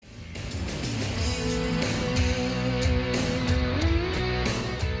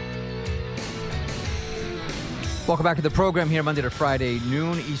Welcome back to the program here Monday to Friday,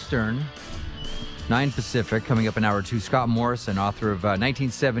 noon Eastern, 9 Pacific. Coming up in hour 2, Scott Morrison, author of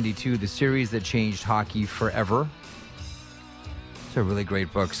 1972, The Series That Changed Hockey Forever. It's a really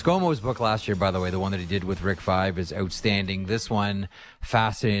great book. ScoMo's book last year, by the way, the one that he did with Rick Five, is outstanding. This one,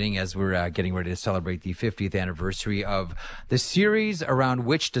 fascinating, as we're getting ready to celebrate the 50th anniversary of the series around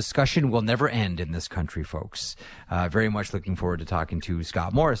which discussion will never end in this country, folks. Very much looking forward to talking to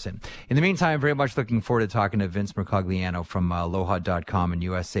Scott Morrison. In the meantime, very much looking forward to talking to Vince Mercogliano from Aloha.com and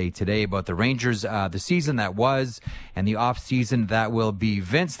USA Today about the Rangers, the season that was and the off-season that will be.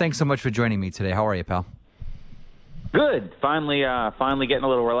 Vince, thanks so much for joining me today. How are you, pal? Good. Finally getting a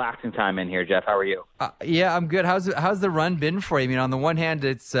little relaxing time in here, Jeff. How are you? Yeah, I'm good. How's the run been for you? I mean, on the one hand,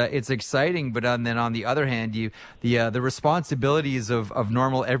 it's exciting, but then on the other hand, the responsibilities of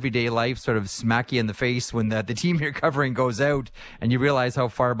normal everyday life sort of smack you in the face when the team you're covering goes out, and you realize how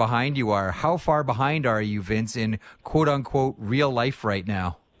far behind you are. How far behind are you, Vince, in quote unquote real life right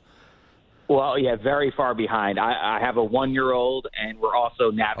now? Well, yeah, very far behind. I have a 1-year-old, and we're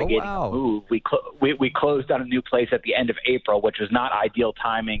also navigating a move. We closed on a new place at the end of April, which was not ideal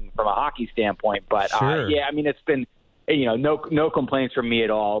timing from a hockey standpoint. But sure. Yeah, I mean, it's been no complaints from me at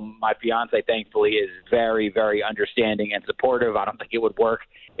all. My fiance, thankfully, is very, very understanding and supportive. I don't think it would work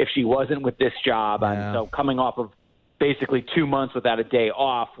if she wasn't with this job. Yeah. And so coming off of basically 2 months without a day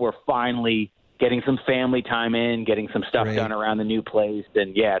off, we're finally getting some family time in, getting some stuff done around the new place,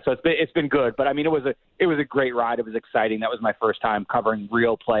 and yeah, so it's been good. But I mean, it was a great ride. It was exciting. That was my first time covering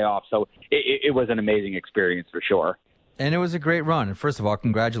real playoffs, so it was an amazing experience for sure. And it was a great run. And first of all,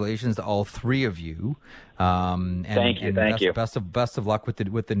 congratulations to all three of you. Thank you. Best of luck with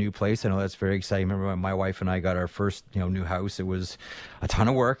the new place. I know that's very exciting. I remember when my wife and I got our first new house. It was a ton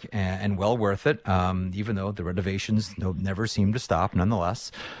of work and well worth it. Even though the renovations never seemed to stop,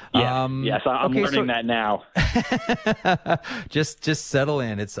 nonetheless. Yes, I'm learning that now. just settle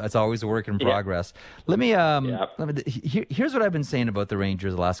in. It's always a work in progress. Let me here's what I've been saying about the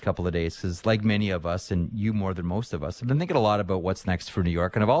Rangers the last couple of days, because like many of us, and you more than most of us, I've been thinking a lot about what's next for New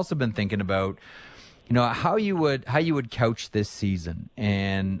York, and I've also been thinking about how you would couch this season.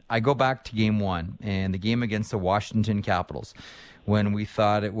 And I go back to game 1 and the game against the Washington Capitals, when we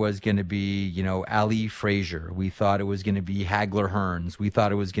thought it was going to be, Ali Frazier. We thought it was going to be Hagler Hearns. We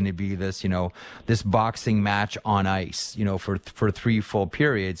thought it was going to be this, this boxing match on ice, for 3 full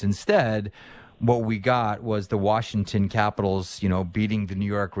periods. Instead, what we got was the Washington Capitals, beating the New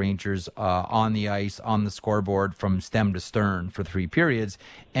York Rangers on the ice, on the scoreboard from stem to stern for 3 periods.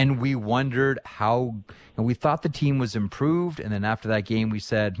 And we wondered we thought the team was improved. And then after that game, we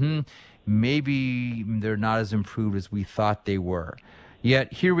said, maybe they're not as improved as we thought they were.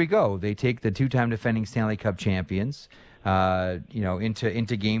 Yet here we go. They take the 2-time defending Stanley Cup champions,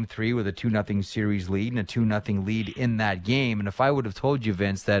 into game 3 with a 2-0 series lead and a 2-0 lead in that game. And if I would have told you,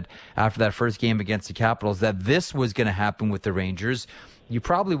 Vince, that after that first game against the Capitals that this was going to happen with the Rangers, you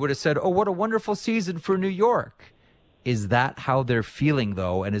probably would have said, oh, what a wonderful season for New York. Is that how they're feeling,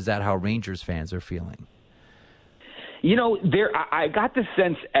 though? And is that how Rangers fans are feeling? I got the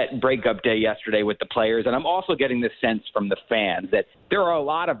sense at breakup day yesterday with the players, and I'm also getting this sense from the fans that there are a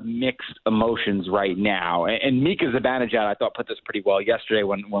lot of mixed emotions right now. And Mika Zibanejad, I thought, put this pretty well yesterday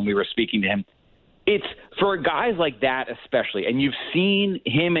when we were speaking to him. It's for guys like that especially, and you've seen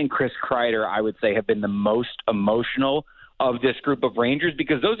him and Chris Kreider, I would say, have been the most emotional of this group of Rangers,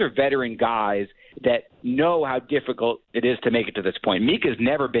 because those are veteran guys that know how difficult it is to make it to this point. Mika's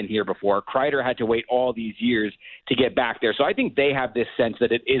never been here before. Kreider had to wait all these years to get back there. So I think they have this sense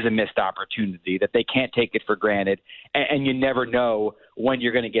that it is a missed opportunity, that they can't take it for granted, and you never know when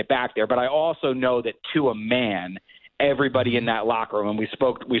you're going to get back there. But I also know that to a man, everybody in that locker room, and we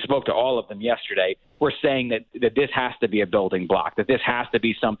spoke to all of them yesterday, were saying that this has to be a building block, that this has to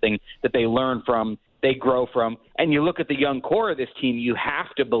be something that they learn from, they grow from. And you look at the young core of this team, you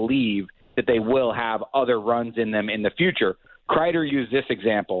have to believe that they will have other runs in them in the future. Kreider used this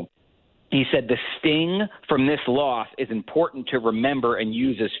example. He said the sting from this loss is important to remember and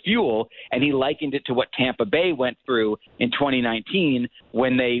use as fuel, and he likened it to what Tampa Bay went through in 2019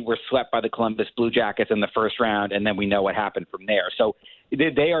 when they were swept by the Columbus Blue Jackets in the first round, and then we know what happened from there. So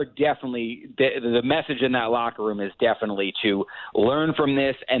they are definitely – the message in that locker room is definitely to learn from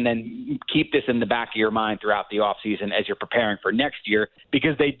this and then keep this in the back of your mind throughout the offseason as you're preparing for next year,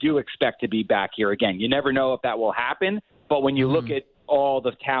 because they do expect to be back here again. You never know if that will happen, but when you look at all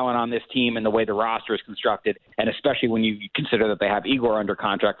the talent on this team and the way the roster is constructed, and especially when you consider that they have Igor under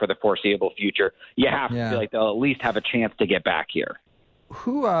contract for the foreseeable future, you have to feel like they'll at least have a chance to get back here.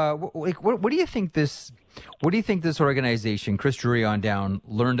 Who? What do you think this? What do you think this organization, Chris Drury on down,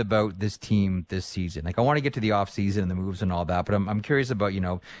 learned about this team this season? Like, I want to get to the off season and the moves and all that, but I'm curious about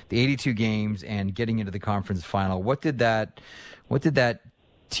the 82 games and getting into the conference final. What did that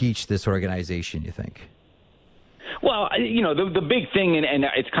teach this organization, you think? Well, the big thing, and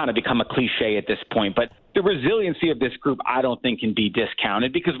it's kind of become a cliche at this point, but the resiliency of this group, I don't think can be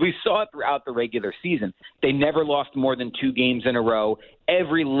discounted because we saw it throughout the regular season. They never lost more than 2 games in a row.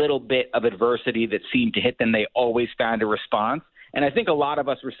 Every little bit of adversity that seemed to hit them, they always found a response. And I think a lot of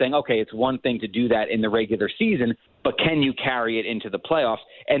us were saying, okay, it's one thing to do that in the regular season, but can you carry it into the playoffs?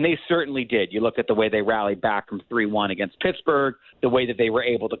 And they certainly did. You look at the way they rallied back from 3-1 against Pittsburgh, the way that they were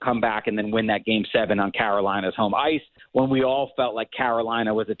able to come back and then win that Game 7 on Carolina's home ice, when we all felt like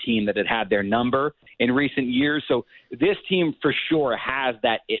Carolina was a team that had their number in recent years. So this team for sure has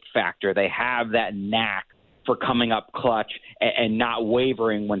that it factor. They have that knack for coming up clutch and not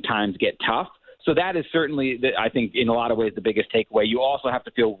wavering when times get tough. So that is certainly, I think, in a lot of ways, the biggest takeaway. You also have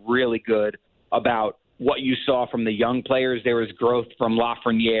to feel really good about what you saw from the young players. There was growth from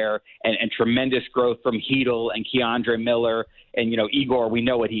Lafreniere and tremendous growth from Hedl and Keandre Miller. And, Igor, we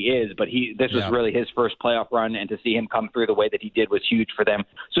know what he is, but this was really his first playoff run, and to see him come through the way that he did was huge for them.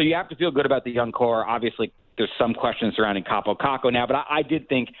 So you have to feel good about the young core. Obviously, there's some questions surrounding Kaapo Kakko now, but I did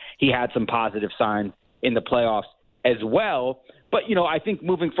think he had some positive signs in the playoffs as well. But, I think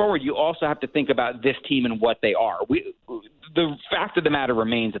moving forward, you also have to think about this team and what they are. The fact of the matter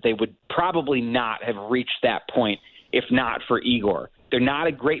remains that they would probably not have reached that point if not for Igor. They're not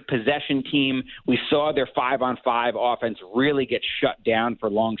a great possession team. We saw their 5-on-5 offense really get shut down for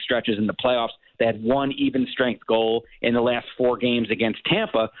long stretches in the playoffs. They had 1 even-strength goal in the last 4 games against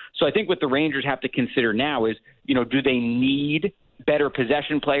Tampa. So I think what the Rangers have to consider now is, do they need better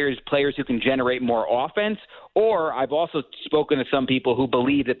possession players who can generate more offense? Or I've also spoken to some people who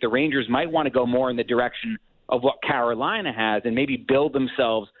believe that the Rangers might want to go more in the direction of what Carolina has and maybe build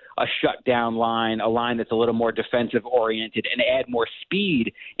themselves a shutdown line, a line that's a little more defensive oriented, and add more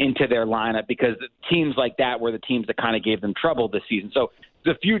speed into their lineup, because teams like that were the teams that kind of gave them trouble this season. So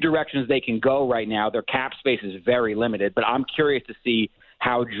the few directions they can go right now, their cap space is very limited, but I'm curious to see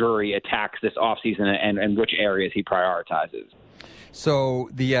how Drury attacks this offseason and which areas he prioritizes. So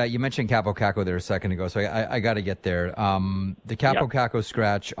you mentioned Kaapo Kakko there a second ago, so I got to get there. The Kaapo Kakko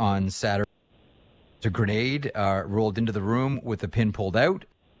scratch on Saturday, a grenade rolled into the room with the pin pulled out.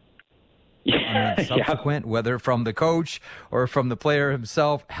 Subsequent, whether from the coach or from the player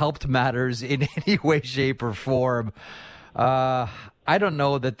himself, helped matters in any way, shape, or form. I don't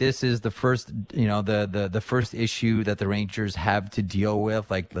know that this is the first, the first issue that the Rangers have to deal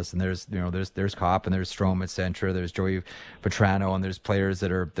with. Like, listen, there's Kopp and there's Strome, etc. There's Joey Vetrano, and there's players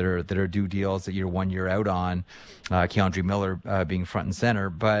that are due deals that you're 1 year out on. Keandre Miller being front and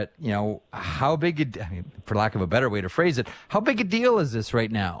center. But how big? For lack of a better way to phrase it, how big a deal is this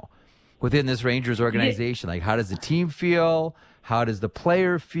right now within this Rangers organization? Like, how does the team feel? How does the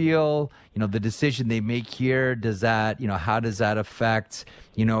player feel? The decision they make here, does that, how does that affect,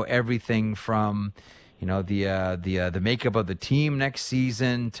 everything from, the makeup of the team next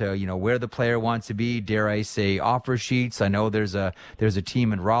season to, where the player wants to be? Dare I say offer sheets? I know there's a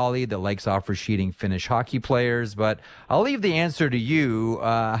team in Raleigh that likes offer sheeting Finnish hockey players, but I'll leave the answer to you.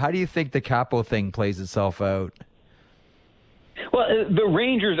 How do you think the Kaapo thing plays itself out? Well, the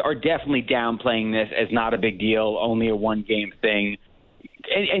Rangers are definitely downplaying this as not a big deal, only a 1-game thing.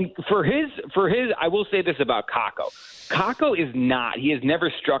 And for his, I will say this about Kakko. Kakko he has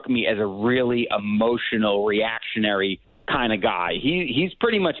never struck me as a really emotional, reactionary kind of guy. He's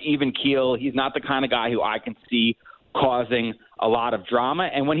pretty much even keel. He's not the kind of guy who I can see causing a lot of drama.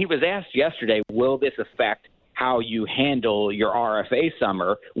 And when he was asked yesterday, will this affect how you handle your RFA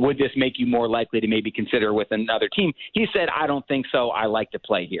summer? Would this make you more likely to maybe consider with another team? He said, I don't think so. I like to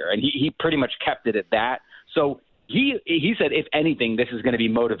play here. And he pretty much kept it at that. So he said, if anything, this is going to be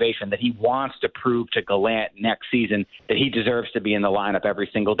motivation, that he wants to prove to Gallant next season that he deserves to be in the lineup every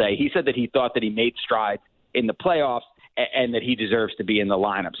single day. He said that he thought that he made strides in the playoffs and that he deserves to be in the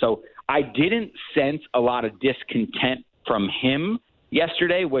lineup. So I didn't sense a lot of discontent from him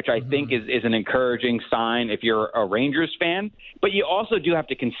yesterday, which I think is an encouraging sign if you're a Rangers fan. But you also do have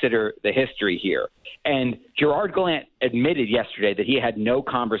to consider the history here. And Gerard Gallant admitted yesterday that he had no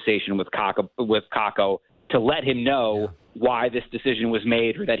conversation with Kakko to let him know why this decision was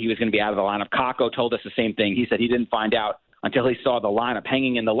made or that he was going to be out of the lineup. Kakko told us the same thing. He said he didn't find out until he saw the lineup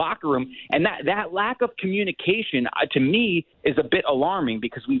hanging in the locker room. And that lack of communication, to me, is a bit alarming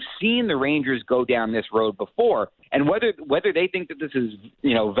because we've seen the Rangers go down this road before. And whether they think that this is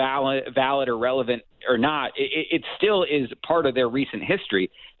valid or relevant or not, it still is part of their recent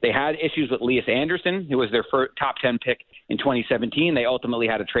history. They had issues with Elias Anderson, who was their first top 10 pick in 2017. They ultimately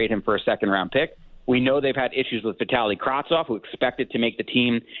had to trade him for a second-round pick. We know they've had issues with Vitaly Kravtsov, who expected to make the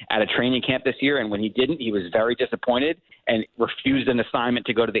team at a training camp this year, and when he didn't, he was very disappointed and refused an assignment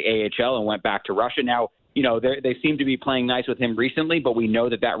to go to the AHL and went back to Russia. Now, they seem to be playing nice with him recently, but we know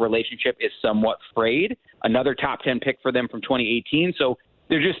that relationship is somewhat frayed. Another top 10 pick for them from 2018. So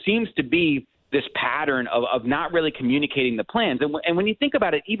there just seems to be this pattern of not really communicating the plans. And when you think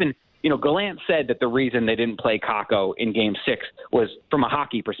about it, even, Gallant said that the reason they didn't play Kakko in Game 6 was from a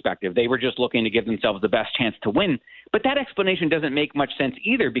hockey perspective. They were just looking to give themselves the best chance to win. But that explanation doesn't make much sense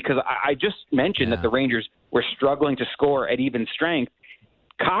either, because I just mentioned that the Rangers were struggling to score at even strength.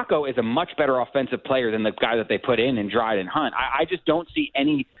 Kakko is a much better offensive player than the guy that they put in Dryden Hunt. I just don't see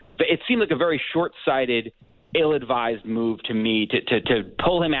any – it seemed like a very short-sighted, ill-advised move to me to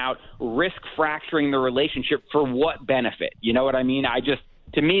pull him out, risk fracturing the relationship for what benefit? You know what I mean?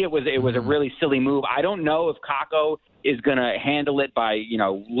 To me, it was a really silly move. I don't know if Kakko is going to handle it by,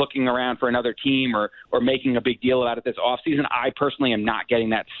 looking around for another team or making a big deal about it this offseason. I personally am not getting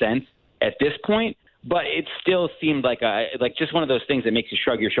that sense at this point, but it still seemed like just one of those things that makes you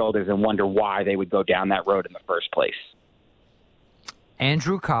shrug your shoulders and wonder why they would go down that road in the first place.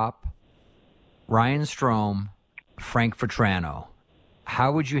 Andrew Kopp, Ryan Strome, Frank Vatrano.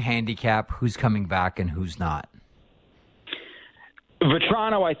 How would you handicap who's coming back and who's not?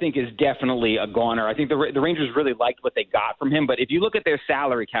 Vatrano, I think, is definitely a goner. I think the Rangers really liked what they got from him, but if you look at their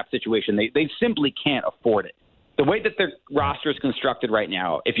salary cap situation, they simply can't afford it. The way that their roster is constructed right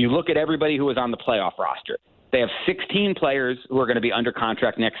now, if you look at everybody who was on the playoff roster, they have 16 players who are going to be under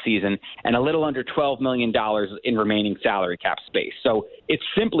contract next season and a little under $12 million in remaining salary cap space. So it's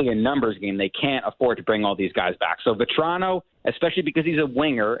simply a numbers game. They can't afford to bring all these guys back. So Vatrano, especially because he's a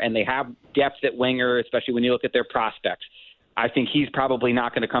winger and they have depth at winger, especially when you look at their prospects, I think he's probably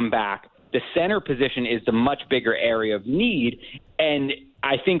not going to come back. The center position is the much bigger area of need, and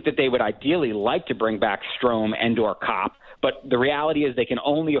I think that they would ideally like to bring back Strome and or Kopp, but the reality is they can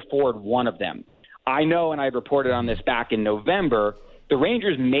only afford one of them. I know, and I reported on this back in November, the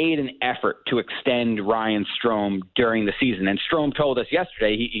Rangers made an effort to extend Ryan Strome during the season, and Strome told us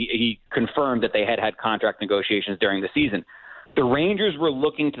yesterday, he confirmed that they had contract negotiations during the season. The Rangers were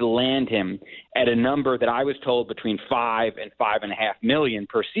looking to land him at a number that I was told between $5 and $5.5 million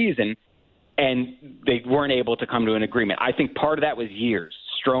per season, and they weren't able to come to an agreement. I think part of that was years.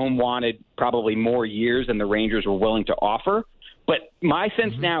 Strome wanted probably more years than the Rangers were willing to offer. But my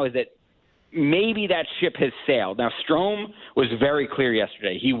sense now is that maybe that ship has sailed. Now, Strome was very clear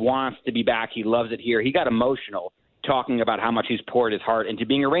yesterday. He wants to be back. He loves it here. He got emotional talking about how much he's poured his heart into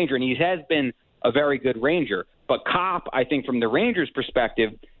being a Ranger, and he has been a very good Ranger. But Kopp, I think from the Rangers'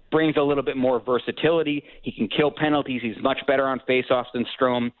 perspective, brings a little bit more versatility. He can kill penalties. He's much better on faceoffs than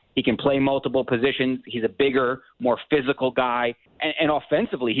Strome. He can play multiple positions. He's a bigger, more physical guy. And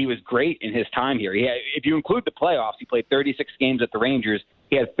offensively, he was great in his time here. If you include the playoffs, he played 36 games at the Rangers.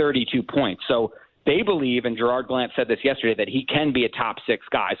 He had 32 points. So they believe, and Gerard Gallant said this yesterday, that he can be a top six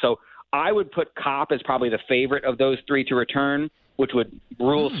guy. So I would put Kopp as probably the favorite of those three to return, which would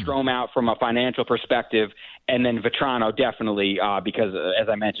rule Strome out from a financial perspective, and then Vatrano definitely, because, as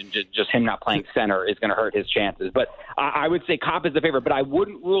I mentioned, just him not playing center is going to hurt his chances. But I would say Kopp is the favorite, but I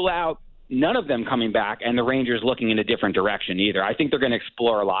wouldn't rule out none of them coming back and the Rangers looking in a different direction either. I think they're going to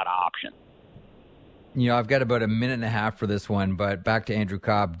explore a lot of options. I've got about a minute and a half for this one, but back to Andrew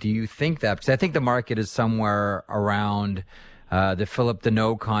Kopp. Do you think that, because I think the market is somewhere around the Philip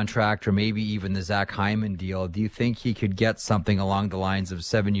Deneau contract or maybe even the Zach Hyman deal, do you think he could get something along the lines of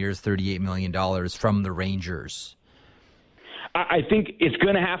 7 years, $38 million from the Rangers? I think it's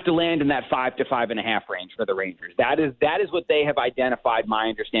going to have to land in that 5 to 5.5 range for the Rangers. That is what they have identified, my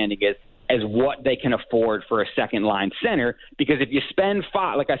understanding is, as what they can afford for a second line center. Because if you spend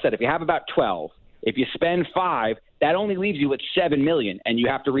 5, like I said, if you have about 12, if you spend 5, that only leaves you with $7 million, and you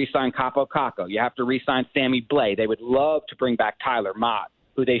have to re-sign Capo Kakko. You have to re-sign Sammy Blais. They would love to bring back Tyler Mott,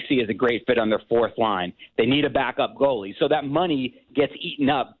 who they see as a great fit on their fourth line. They need a backup goalie. So that money gets eaten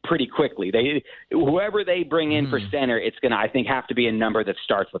up pretty quickly. Whoever they bring in for center, it's going to, I think, have to be a number that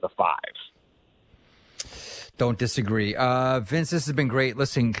starts with a 5. Don't disagree. Vince, this has been great.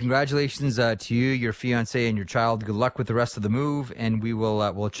 Listen, congratulations to you, your fiance, and your child. Good luck with the rest of the move, and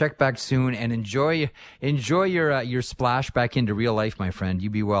we'll check back soon. And enjoy your splash back into real life, my friend.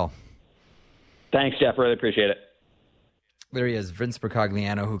 You be well. Thanks, Jeff. Really appreciate it. There he is, Vince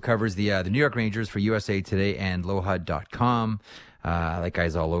Bercogliano, who covers the New York Rangers for USA Today and Lohud.com. That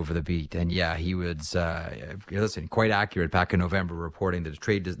guy's all over the beat. And yeah, he was, quite accurate back in November reporting that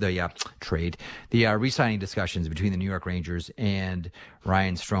the re-signing discussions between the New York Rangers and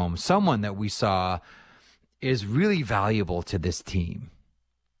Ryan Strome, someone that we saw is really valuable to this team.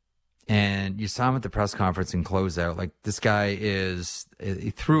 And you saw him at the press conference and closeout. Like, this guy is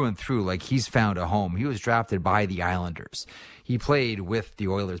through and through, like, he's found a home. He was drafted by the Islanders. He played with the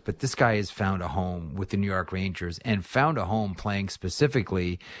Oilers, but this guy has found a home with the New York Rangers and found a home playing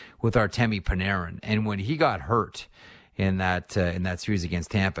specifically with Artemi Panarin. And when he got hurt in that series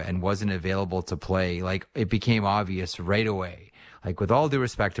against Tampa and wasn't available to play, like, it became obvious right away, like, with all due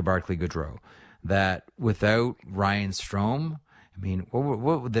respect to Barclay Goodrow, that without Ryan Strome, I mean,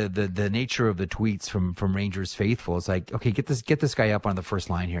 what the nature of the tweets from Rangers faithful is like, okay, get this guy up on the first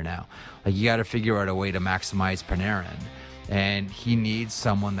line here now. Like, you got to figure out a way to maximize Panarin, and he needs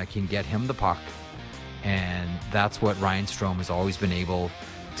someone that can get him the puck, and that's what Ryan Strome has always been able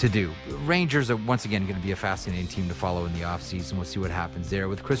to do. Rangers are once again going to be a fascinating team to follow in the offseason. We'll see what happens there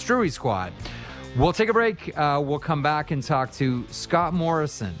with Chris Drury's squad. We'll take a break. We'll come back and talk to Scott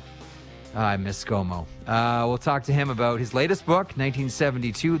Morrison. I miss ScoMo. We'll talk to him about his latest book,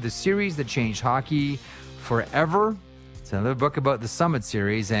 1972, The Series That Changed Hockey Forever. It's another book about the Summit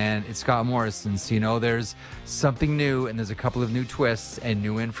Series, and it's Scott Morrison. So, there's something new, and there's a couple of new twists and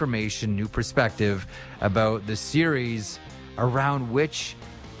new information, new perspective about the series around which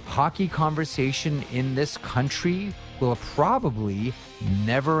hockey conversation in this country will probably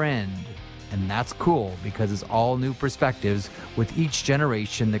never end. And that's cool because it's all new perspectives with each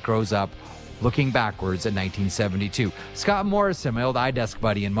generation that grows up looking backwards at 1972. Scott Morrison, my old iDesk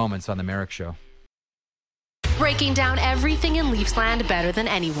buddy, in moments on The Merrick Show. Breaking down everything in Leafsland better than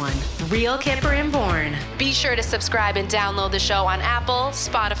anyone. Real Kipper and Bourne. Be sure to subscribe and download the show on Apple,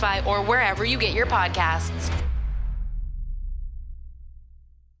 Spotify, or wherever you get your podcasts.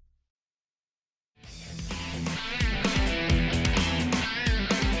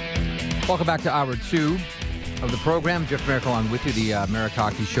 Welcome back to Hour 2 of the program. Jeff Merrick on with you. The Merrick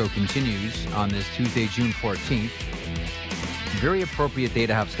Hockey Show continues on this Tuesday, June 14th. Very appropriate day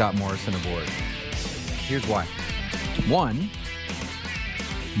to have Scott Morrison aboard. Here's why. One,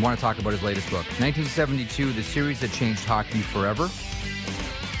 I want to talk about his latest book, 1972, The Series That Changed Hockey Forever.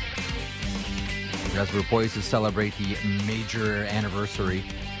 As we're poised to celebrate the major anniversary,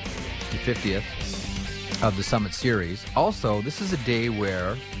 the 50th of the Summit Series. Also, this is a day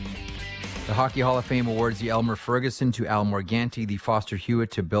where the Hockey Hall of Fame awards the Elmer Ferguson to Al Morganti, the Foster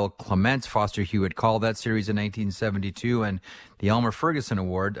Hewitt to Bill Clement. Foster Hewitt called that series in 1972, and the Elmer Ferguson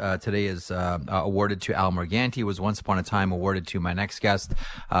Award today is awarded to Al Morganti. It was once upon a time awarded to my next guest.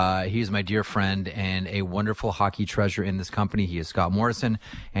 He is my dear friend and a wonderful hockey treasure in this company. He is Scott Morrison,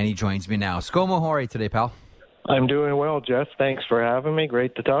 and he joins me now. ScoMo, how are you today, pal? I'm doing well, Jeff. Thanks for having me.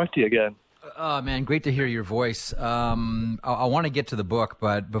 Great to talk to you again. Man, great to hear your voice. I want to get to the book,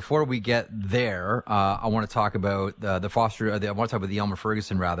 but before we get there, I want to talk about the Foster. I want to talk about the Elmer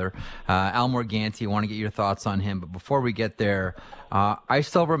Ferguson, rather. Al Morganti. I want to get your thoughts on him. But before we get there, I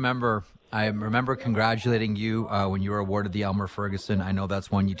remember congratulating you when you were awarded the Elmer Ferguson. I know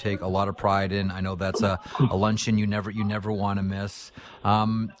that's one you take a lot of pride in. I know that's a luncheon you never want to miss.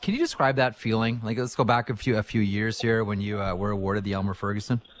 Can you describe that feeling? Like, let's go back a few years here when you were awarded the Elmer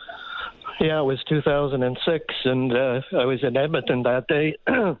Ferguson. Yeah, it was 2006, and I was in Edmonton that day,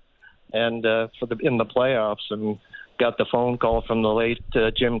 and in the playoffs, and got the phone call from the late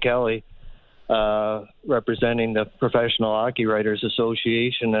Jim Kelly, representing the Professional Hockey Writers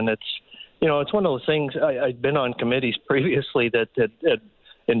Association, and it's one of those things. I'd been on committees previously that had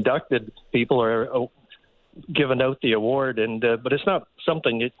inducted people or given out the award, but it's not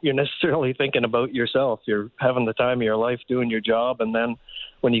something that you're necessarily thinking about yourself. You're having the time of your life doing your job, and then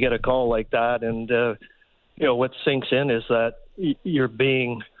when you get a call like that, and what sinks in is that you're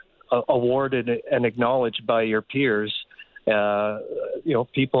being awarded and acknowledged by your peers,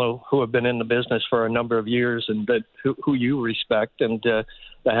 people who have been in the business for a number of years and who you respect, and to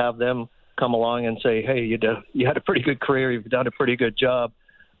have them come along and say, hey, you had a pretty good career, you've done a pretty good job,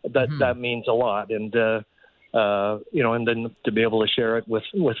 that means a lot. And and then to be able to share it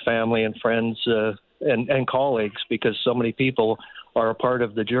with family and friends and colleagues, because so many people are a part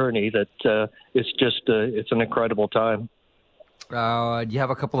of the journey, that it's an incredible time. You have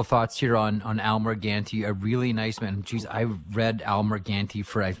a couple of thoughts here on Al Morganti, a really nice man. Geez, I read Al Morganti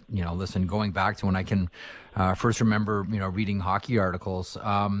for, going back to when I can first remember, reading hockey articles.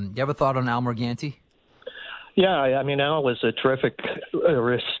 You have a thought on Al Morganti? Yeah, I mean, Al was is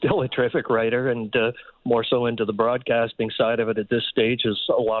still a terrific writer, and more so into the broadcasting side of it at this stage, as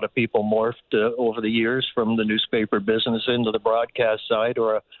a lot of people morphed over the years from the newspaper business into the broadcast side,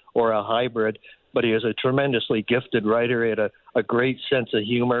 or a hybrid. But he is a tremendously gifted writer. He had a great sense of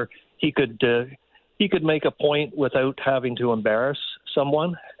humor. He could make a point without having to embarrass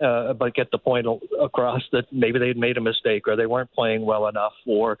someone, but get the point across that maybe they'd made a mistake or they weren't playing well enough,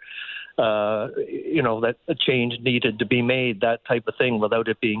 or that a change needed to be made, that type of thing, without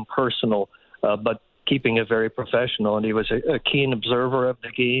it being personal, but keeping it very professional. And he was a keen observer of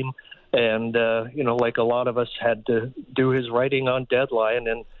the game, and like a lot of us, had to do his writing on deadline,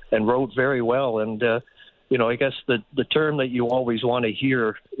 and wrote very well. And I guess the term that you always want to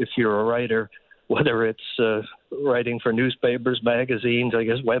hear if you're a writer, whether it's writing for newspapers, magazines, I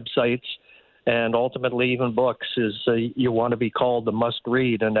guess websites, and ultimately even books, is you want to be called the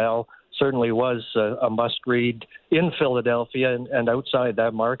must-read. And Al certainly was a must-read in Philadelphia and outside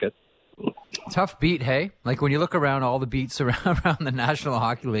that market. Tough beat, hey? Like when you look around all the beats around the National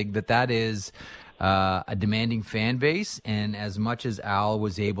Hockey League, that is a demanding fan base. And as much as Al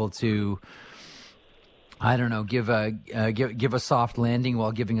was able to, I don't know, give a soft landing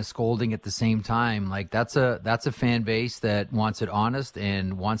while giving a scolding at the same time, like that's a fan base that wants it honest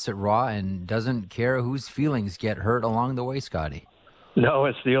and wants it raw and doesn't care whose feelings get hurt along the way, Scotty. No,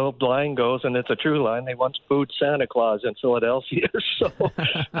 it's the old line goes, and it's a true line. They once booed Santa Claus in Philadelphia. So,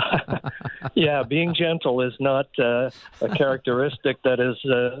 yeah, being gentle is not a characteristic that is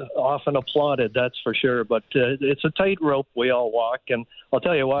often applauded, that's for sure. But it's a tightrope we all walk. And I'll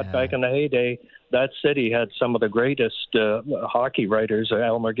tell you what, back in the heyday, that city had some of the greatest hockey writers.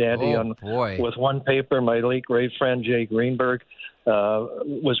 Al Morganti with one paper. My late great friend Jay Greenberg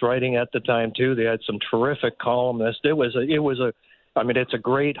was writing at the time too. They had some terrific columnists. It's a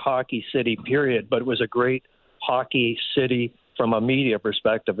great hockey city, period, but it was a great hockey city from a media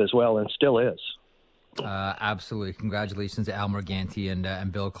perspective as well, and still is. Absolutely. Congratulations to Al Morganti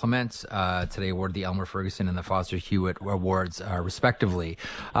and Bill Clements. Today awarded the Elmer Ferguson and the Foster Hewitt Awards, respectively.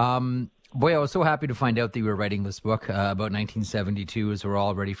 Boy, I was so happy to find out that you were writing this book about 1972, as we're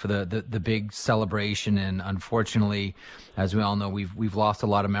all ready for the big celebration. And unfortunately, as we all know, we've lost a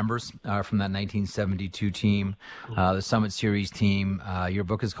lot of members from that 1972 team, the Summit Series team. Your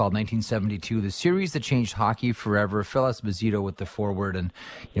book is called 1972, the series that changed hockey forever. Phil Esposito with the foreword, and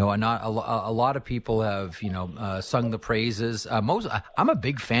a lot of people have sung the praises. I'm a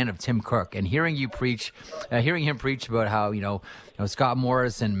big fan of Tim Cook, and hearing him preach about how Scott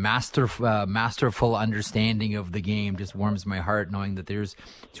Morrison, masterful understanding of the game, just warms my heart, knowing that there's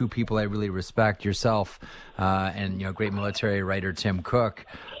two people I really respect, yourself and great military writer Tim Cook.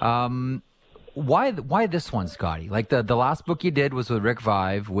 Why this one, Scotty? Like the last book you did was with Rick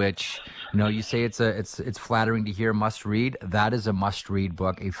Vive, which you say it's flattering to hear must read. That is a must read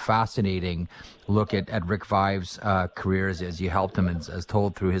book, a fascinating look at Rick Vive's career as you helped him as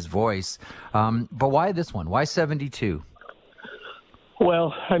told through his voice. But why this one? Why 72?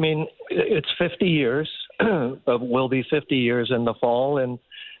 Well, I mean, it's 50 years. Will be 50 years in the fall. And,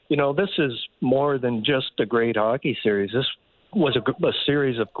 this is more than just a great hockey series. This was a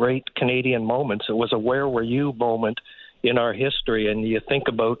series of great Canadian moments. It was a where were you moment in our history. And you think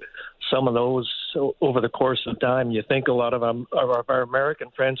about some of those over the course of time. You think a lot of our American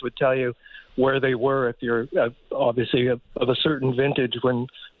friends would tell you where they were if you're obviously of a certain vintage when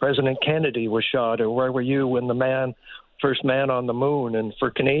President Kennedy was shot, or where were you when first man on the moon. And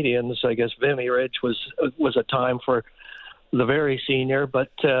for Canadians, I guess Vimy Ridge was a time for the very senior, but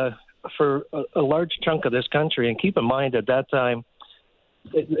for a large chunk of this country. And keep in mind, at that time,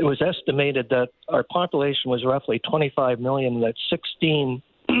 it was estimated that our population was roughly 25 million, that 16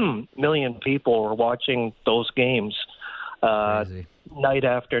 million people were watching those games night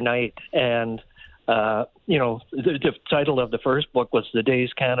after night. And the title of the first book was The Days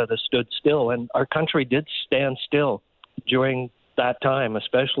Canada Stood Still, and our country did stand still during that time,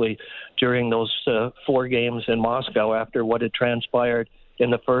 especially during those 4 games in Moscow after what had transpired in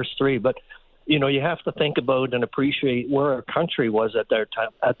the first 3. But you have to think about and appreciate where our country was at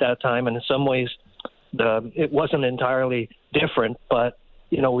that time, and in some ways it wasn't entirely different. But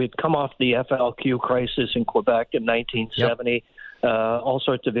we'd come off the FLQ crisis in Quebec in 1970. Yep. All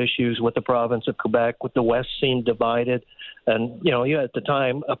sorts of issues with the province of Quebec, with the West seemed divided, and you had at the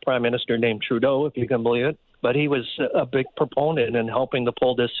time a prime minister named Trudeau, if you can believe it. But he was a big proponent in helping to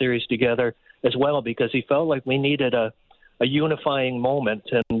pull this series together as well, because he felt like we needed a unifying moment,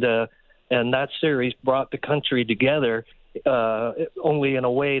 and that series brought the country together only in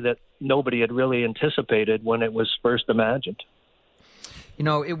a way that nobody had really anticipated when it was first imagined.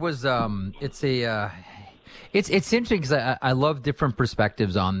 It was It's interesting because I love different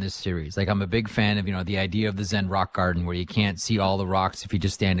perspectives on this series. Like, I'm a big fan of, the idea of the Zen rock garden where you can't see all the rocks if you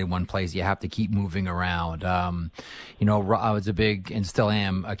just stand in one place. You have to keep moving around. I was a big, and still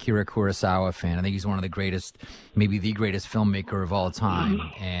am, Akira Kurosawa fan. I think he's one of the greatest, maybe the greatest filmmaker of all time.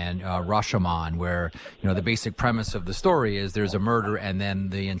 And Rashomon, where, the basic premise of the story is there's a murder and then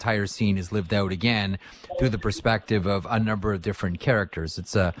the entire scene is lived out again through the perspective of a number of different characters.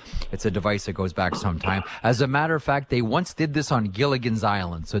 It's a device that goes back some time. As a matter of fact, they once did this on Gilligan's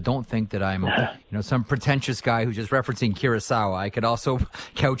Island, so don't think that I'm, some pretentious guy who's just referencing Kurosawa. I could also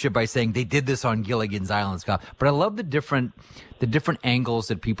couch it by saying they did this on Gilligan's Island, Scott. But I love the different angles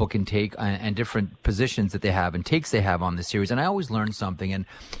that people can take and different positions that they have and takes they have on the series. And I always learn something. And,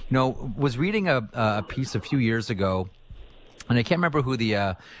 was reading a piece a few years ago, and I can't remember who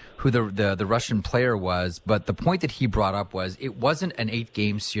the Russian player was, but the point that he brought up was it wasn't an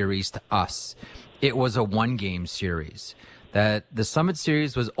 8-game series to us. It was a 1-game series. That the Summit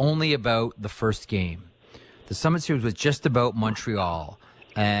Series was only about the first game. The Summit Series was just about Montreal.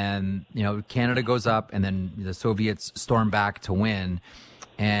 And, Canada goes up and then the Soviets storm back to win.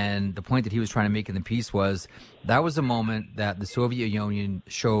 And the point that he was trying to make in the piece was that was a moment that the Soviet Union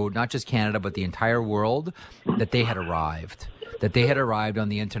showed not just Canada, but the entire world that they had arrived. That they had arrived on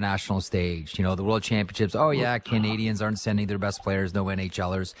the international stage. The World Championships, Canadians aren't sending their best players, no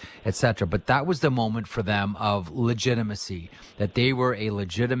NHLers, etc. But that was the moment for them of legitimacy, that they were a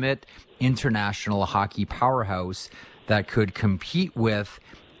legitimate international hockey powerhouse that could compete with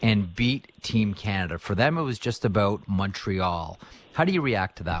and beat Team Canada. For them, it was just about Montreal. How do you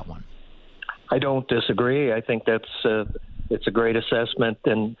react to that one? I don't disagree. I think it's a great assessment.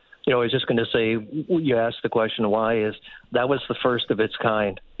 And, I was just going to say, you asked the question why, is that was the first of its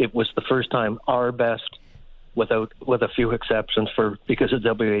kind. It was the first time our best, with a few exceptions because of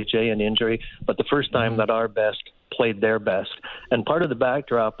WHA and injury, but the first time that our best played their best. And part of the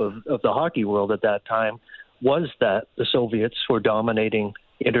backdrop of the hockey world at that time was that the Soviets were dominating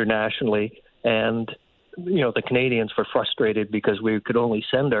internationally, and the Canadians were frustrated because we could only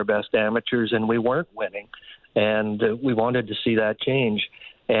send our best amateurs and we weren't winning, and we wanted to see that change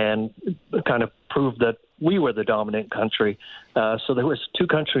and kind of prove that we were the dominant country. So there was 2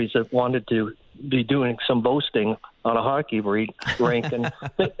 countries that wanted to be doing some boasting on a hockey rink, and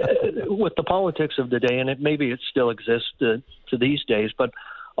with the politics of the day, and maybe it still exists to these days, but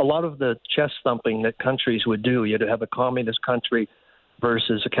a lot of the chest thumping that countries would do, you'd have a communist country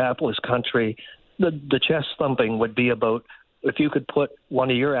versus a capitalist country. The chest thumping would be about if you could put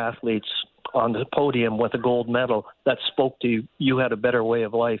one of your athletes on the podium with a gold medal that spoke to you, you had a better way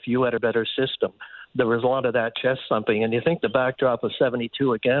of life, you had a better system. There was a lot of that chest thumping. And you think the backdrop of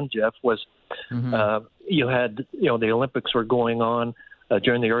 72 again, Jeff, was you had, the Olympics were going on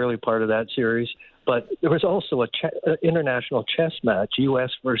during the early part of that series, but there was also an international chess match, U.S.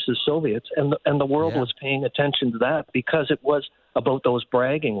 versus Soviets, and the world was paying attention to that because it was about those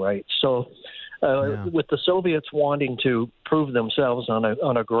bragging rights. So with the Soviets wanting to prove themselves on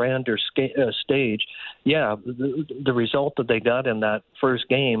a grander stage, the result that they got in that first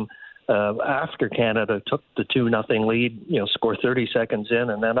game after Canada took the 2-0 lead, score 30 seconds in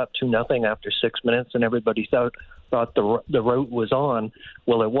and then up 2-0 after 6 minutes, and everybody thought the route was on.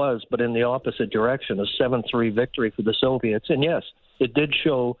 Well, it was, but in the opposite direction, a 7-3 victory for the Soviets. And yes, it did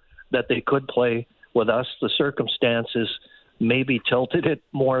show that they could play with us. The circumstances maybe tilted it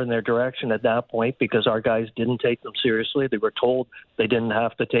more in their direction at that point because our guys didn't take them seriously. They were told they didn't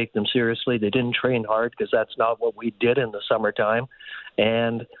have to take them seriously. They didn't train hard because that's not what we did in the summertime.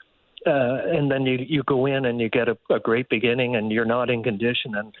 And then you go in and you get a great beginning and you're not in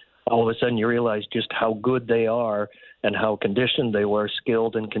condition, and all of a sudden you realize just how good they are and how conditioned they were,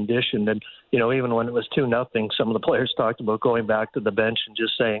 skilled and conditioned. And, even when it was 2-0, some of the players talked about going back to the bench and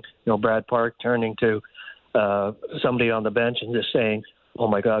just saying, Brad Park turning to somebody on the bench and just saying, oh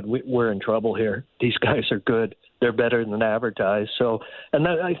my God, we're in trouble here. These guys are good. They're better than advertised. So, and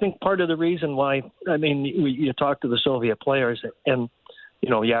that, I think part of the reason why, you talk to the Soviet players and,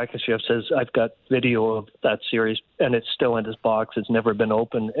 Yakashev says, I've got video of that series and it's still in his box. It's never been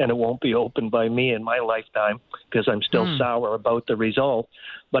opened and it won't be opened by me in my lifetime because I'm still sour about the result.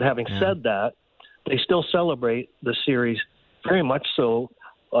 But having said that, they still celebrate the series very much so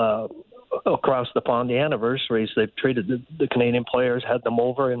across the pond. The anniversaries, they've treated the Canadian players, had them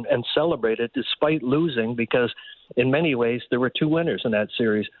over and celebrated despite losing, because in many ways there were 2 winners in that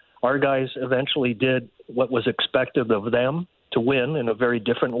series. Our guys eventually did what was expected of them to win in a very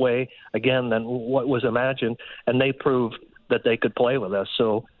different way, again, than what was imagined, and they proved that they could play with us.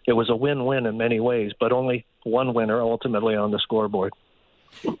 So it was a win-win in many ways, but only one winner ultimately on the scoreboard.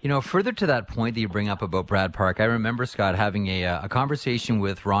 Further to that point that you bring up about Brad Park, I remember, Scott, having a conversation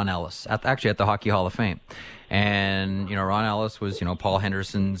with Ron Ellis, at the Hockey Hall of Fame. And, Ron Ellis was, Paul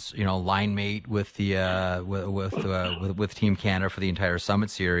Henderson's, line mate with the with Team Canada for the entire Summit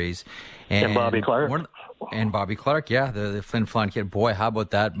Series. And Bobby Clark. And Bobby Clark, yeah, the Flin Flon kid. Boy, how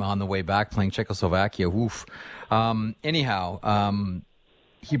about that on the way back playing Czechoslovakia? Woof.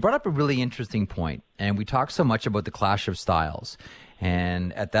 He brought up a really interesting point, and we talked so much about the clash of styles.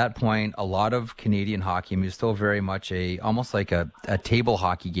 And at that point, a lot of Canadian hockey was still very much almost like a table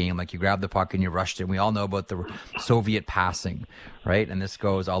hockey game. Like you grab the puck and you rushed it. And we all know about the Soviet passing, right? And this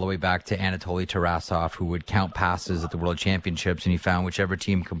goes all the way back to Anatoly Tarasov, who would count passes at the World Championships. And he found whichever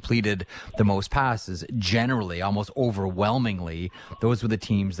team completed the most passes, generally, almost overwhelmingly, those were the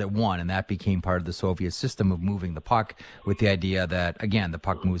teams that won. And that became part of the Soviet system of moving the puck with the idea that, again, the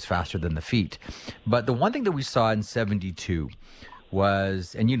puck moves faster than the feet. But the one thing that we saw in 72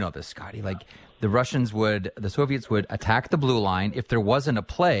 was, and you know this, Scotty, like the Soviets would attack the blue line. If there wasn't a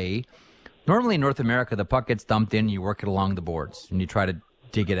play, normally in North America, the puck gets dumped in, you work it along the boards, and you try to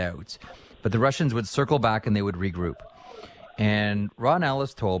dig it out. But the Russians would circle back and they would regroup. And Ron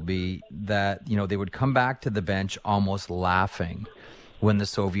Ellis told me that, they would come back to the bench almost laughing when the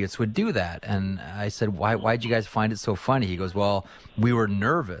Soviets would do that. And I said, why'd you guys find it so funny? He goes, well, we were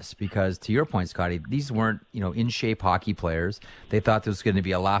nervous because, to your point, Scotty, these weren't, in-shape hockey players. They thought this was going to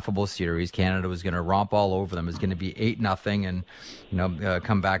be a laughable series. Canada was going to romp all over them. It was going to be 8-0 and,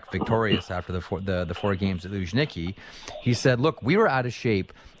 come back victorious after the four games at Luzhniki. He said, look, we were out of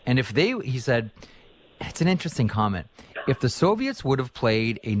shape. And he said, it's an interesting comment. If the Soviets would have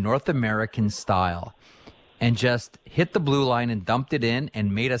played a North American style and just hit the blue line and dumped it in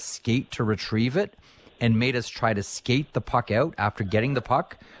and made us skate to retrieve it and made us try to skate the puck out after getting the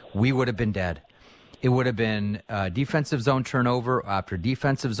puck, we would have been dead. It would have been defensive zone turnover after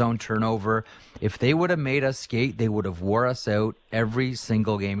defensive zone turnover. If they would have made us skate, they would have wore us out every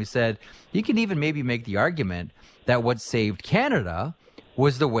single game. He said, you can even maybe make the argument that what saved Canada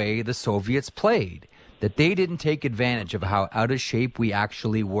was the way the Soviets played, that they didn't take advantage of how out of shape we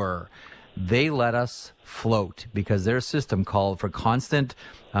actually were. They let us float because their system called for constant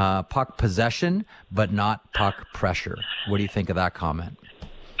puck possession, but not puck pressure. What do you think of that comment?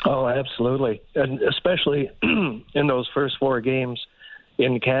 Oh, absolutely. And especially in those first four games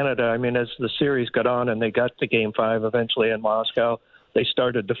in Canada. I mean, as the series got on and they got to Game 5 eventually in Moscow, they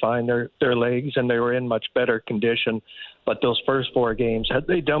started to find their legs and they were in much better condition. But those first four games, had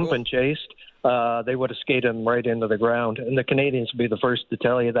they dumped and chased, they would have skated them right into the ground. And the Canadians would be the first to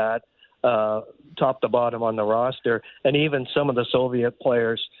tell you that. Top to bottom on the roster, and even some of the Soviet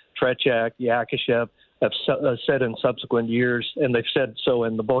players, Tretiak, Yakashev, have said in subsequent years, and they've said so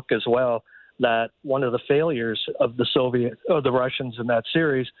in the book as well, that one of the failures of the Russians in that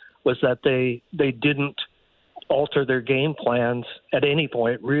series was that they didn't alter their game plans at any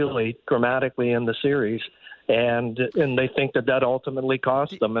point, really dramatically in the series, and they think that ultimately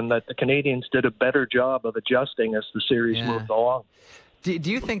cost them, and that the Canadians did a better job of adjusting as the series moved along.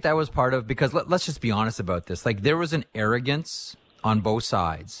 Do you think that was part of, because let's just be honest about this, like there was an arrogance on both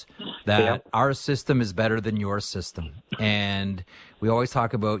sides that our system is better than your system. And we always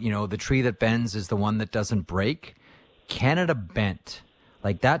talk about, the tree that bends is the one that doesn't break. Canada bent.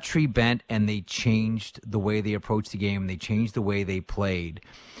 Like that tree bent and they changed the way they approached the game. They changed the way they played.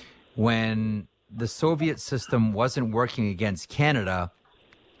 When the Soviet system wasn't working against Canada,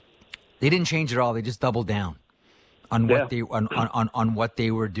 they didn't change at all. They just doubled down on what they on what they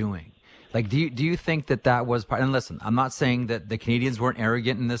were doing. Like, do you think that was part? And listen, I'm not saying that the Canadians weren't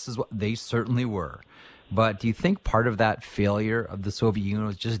arrogant, and this is what they certainly were. But do you think part of that failure of the Soviet Union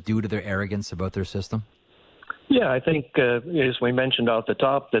was just due to their arrogance about their system? Yeah, I think, as we mentioned off the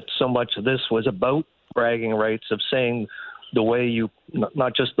top, that so much of this was about bragging rights, of saying the way you,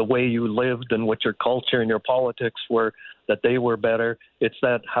 not just the way you lived and what your culture and your politics were, that they were better. It's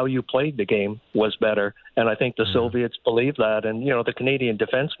that how you played the game was better. And I think the Soviets believed that. And, the Canadian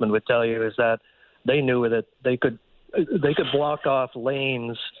defensemen would tell you is that they knew that they could block off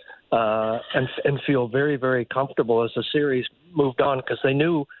lanes and feel very, very comfortable as the series moved on, because they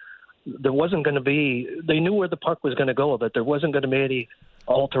knew there wasn't going to be, they knew where the puck was going to go, that there wasn't going to be any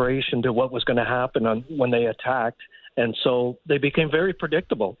alteration to what was going to happen when they attacked. And so they became very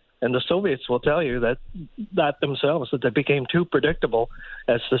predictable. And the Soviets will tell you that themselves, that they became too predictable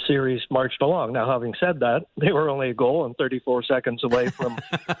as the series marched along. Now, having said that, they were only a goal and 34 seconds away from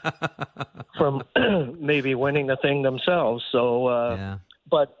maybe winning the thing themselves. So,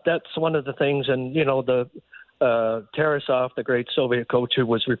 but that's one of the things. And, the Tarasov, the great Soviet coach who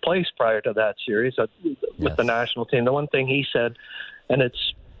was replaced prior to that series with the national team, the one thing he said, and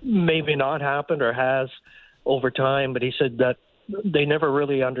it's maybe not happened or has over time, but he said that they never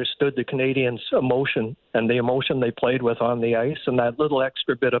really understood the Canadians' emotion and the emotion they played with on the ice, and that little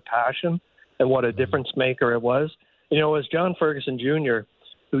extra bit of passion and what a difference maker it was. You know, as John Ferguson Jr.,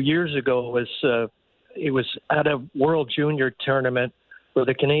 who years ago was at a World Junior tournament where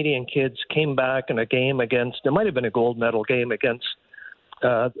the Canadian kids came back in a game against, it might have been a gold medal game against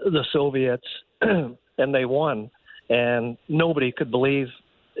the Soviets, and they won. And nobody could believe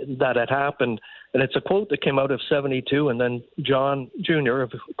that had happened. And it's a quote that came out of 72, and then John Jr.,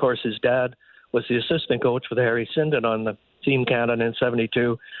 of course, his dad was the assistant coach with Harry Sinden on the Team Canada in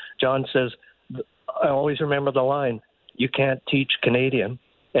 72. John says, I always remember the line, "You can't teach Canadian."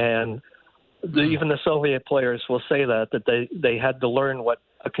 And even the Soviet players will say that they had to learn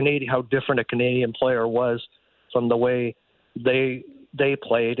how different a Canadian player was from the way they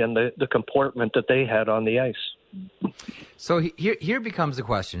played and the comportment that they had on the ice. So here becomes the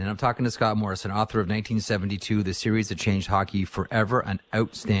question, and I'm talking to Scott Morrison, author of 1972, The Series That Changed Hockey Forever, an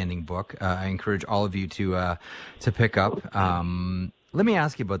outstanding book. I encourage all of you to pick up. Let me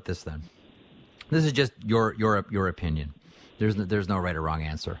ask you about this then. This is just your opinion. There's no right or wrong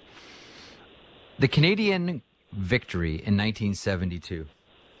answer. The Canadian victory in 1972,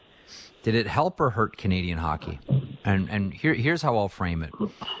 did it help or hurt Canadian hockey? And here's how I'll frame it.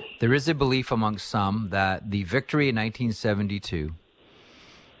 There is a belief amongst some that the victory in 1972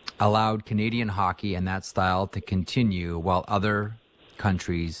 allowed Canadian hockey and that style to continue while other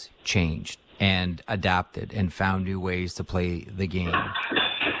countries changed and adapted and found new ways to play the game.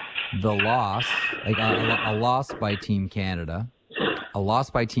 The loss, like a loss by Team Canada,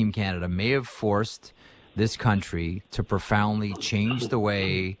 may have forced this country to profoundly change the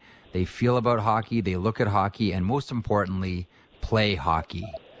way they feel about hockey, they look at hockey, and most importantly, play hockey.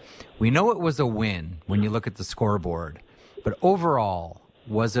 We know it was a win when you look at the scoreboard, but overall,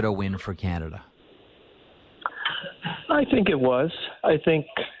 was it a win for Canada? I think it was. I think,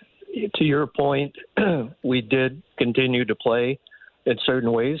 to your point, we did continue to play in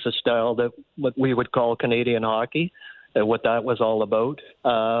certain ways a style that what we would call Canadian hockey, and what that was all about.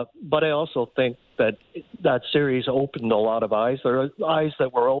 But I also think that series opened a lot of eyes. There are eyes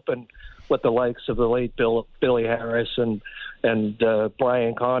that were open with the likes of the late Billy Harris and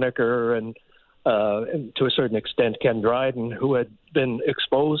Brian Conacher and to a certain extent Ken Dryden, who had been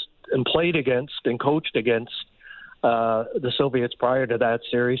exposed and played against and coached against the Soviets prior to that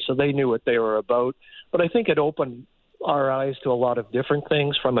series, so they knew what they were about. But I think it opened our eyes to a lot of different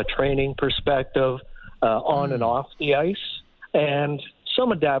things from a training perspective, on and off the ice, and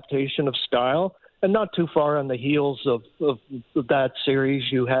some adaptation of style. And not too far on the heels of that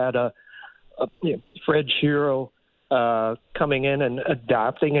series, you had Fred Shero coming in and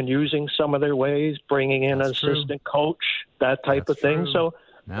adapting and using some of their ways, bringing in an assistant coach, that type of thing. True. So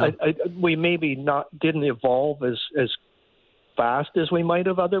no. We maybe didn't evolve as fast as we might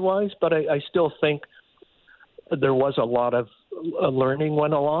have otherwise, but I still think there was a lot of learning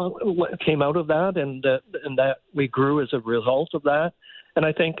came out of that, and that we grew as a result of that. And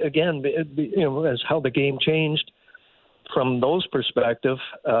I think, again, as how the game changed from those perspectives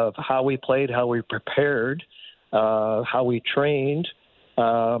of how we played, how we prepared, how we trained,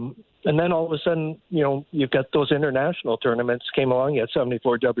 and then all of a sudden, you've got those international tournaments came along. You had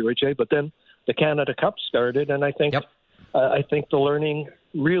 74 WHA, but then the Canada Cup started, and I think I think the learning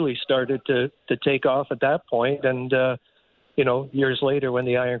really started to take off at that point. And years later, when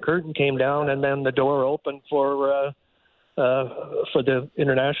the Iron Curtain came down, and then the door opened for the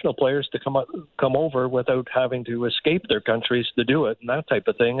international players to come over without having to escape their countries to do it, and that type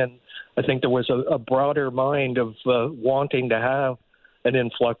of thing. And I think there was a broader mind of wanting to have an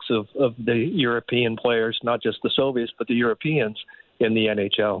influx of the European players, not just the Soviets, but the Europeans in the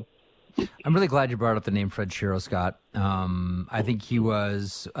NHL. I'm really glad you brought up the name Fred Shero, Scott. I think he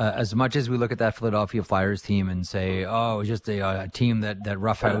was, as much as we look at that Philadelphia Flyers team and say, oh, it was just a team that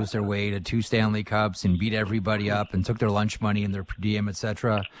roughhoused their way to 2 Stanley Cups and beat everybody up and took their lunch money and their per diem,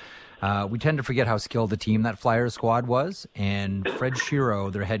 etc. We tend to forget how skilled the team that Flyers squad was. And Fred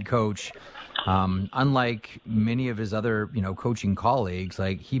Shero, their head coach, unlike many of his other, coaching colleagues,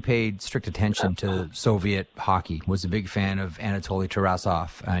 he paid strict attention to Soviet hockey, was a big fan of Anatoly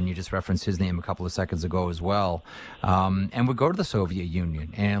Tarasov, and you just referenced his name a couple of seconds ago as well, and would go to the Soviet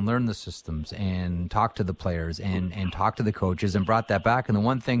Union and learn the systems and talk to the players and talk to the coaches and brought that back. And the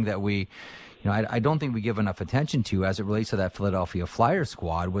one thing that we, I don't think we give enough attention to as it relates to that Philadelphia Flyers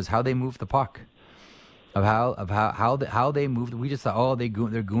squad was how they moved the puck. of how they moved. We just thought, they're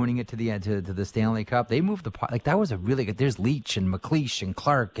gooning it to the Stanley Cup. They moved the puck. Like, that was a really good. There's Leach and McLeish and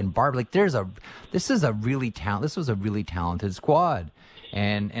Clark and Barb. Like, this was a really talented squad,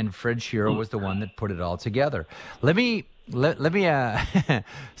 and Fred Shero was the one that put it all together. Let me.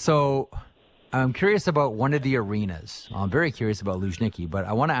 So, I'm curious about one of the arenas. I'm very curious about Luzhniki, but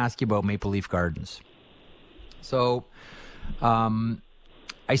I want to ask you about Maple Leaf Gardens. So,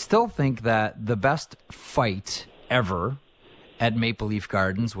 I still think that the best fight ever at Maple Leaf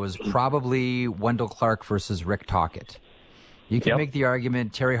Gardens was probably Wendell Clark versus Rick Tocchet. You can make the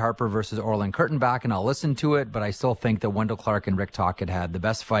argument Terry Harper versus Orland Kurtenbach, and I'll listen to it, but I still think that Wendell Clark and Rick Tocchet had the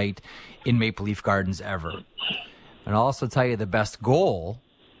best fight in Maple Leaf Gardens ever. And I'll also tell you the best goal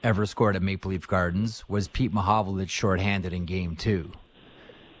ever scored at Maple Leaf Gardens was Pete Mahovlich shorthanded in Game 2.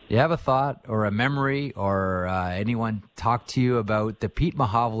 Do you have a thought or a memory or anyone talk to you about the Pete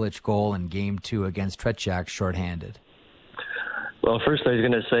Mahovlich goal in Game 2 against Tretiak shorthanded? Well, first I was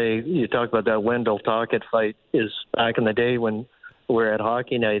going to say, you talked about that Wendell Tocchet fight. Is back in the day when we were at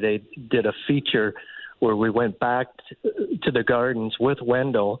Hockey Night, they did a feature where we went back to the Gardens with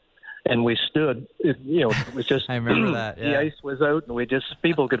Wendell, and we stood, it was just, I remember that. Yeah. The ice was out, and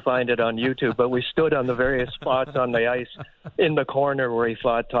people could find it on YouTube, but we stood on the various spots on the ice, in the corner where he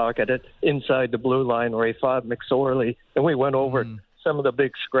fought Tocchet, inside the blue line where he fought McSorley, and we went over some of the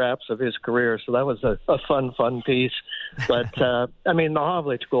big scraps of his career. So that was a fun piece. But, the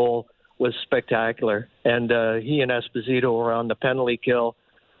Mahovlich goal was spectacular, and he and Esposito were on the penalty kill.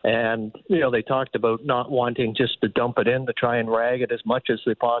 And, they talked about not wanting just to dump it in, to try and rag it as much as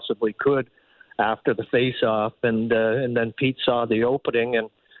they possibly could after the face-off. And then Pete saw the opening and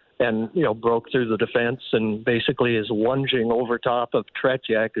broke through the defense and basically is lunging over top of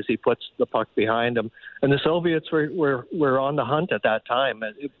Tretiak as he puts the puck behind him. And the Soviets were on the hunt at that time.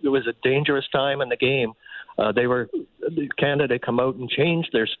 It was a dangerous time in the game. Canada come out and changed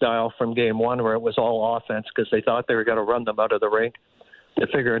their style from Game 1, where it was all offense, because they thought they were going to run them out of the rink. They're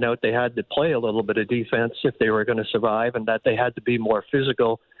figuring out they had to play a little bit of defense if they were going to survive, and that they had to be more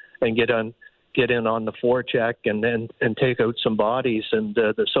physical and get in on the forecheck and take out some bodies. And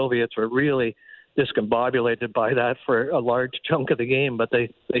the Soviets were really discombobulated by that for a large chunk of the game, but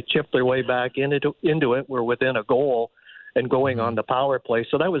they chipped their way back into it. Were within a goal and going on the power play.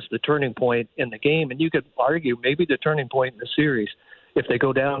 So that was the turning point in the game, and you could argue maybe the turning point in the series. If they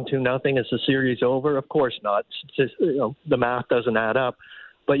go down 2-0, is the series over? Of course not. It's just, the math doesn't add up.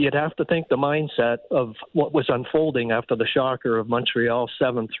 But you'd have to think the mindset of what was unfolding after the shocker of Montreal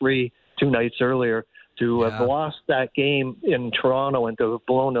 7-3 2 nights earlier, to have lost that game in Toronto and to have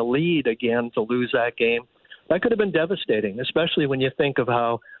blown a lead again, to lose that game, that could have been devastating, especially when you think of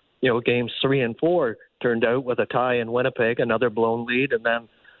how, games 3 and 4 turned out with a tie in Winnipeg, another blown lead, and then,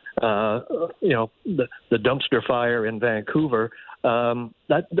 the dumpster fire in Vancouver.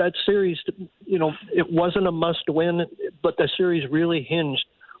 That series, it wasn't a must-win, but the series really hinged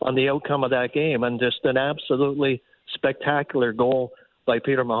on the outcome of that game, and just an absolutely spectacular goal by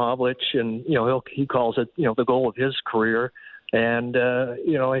Peter Mahovlich, and he calls it the goal of his career. And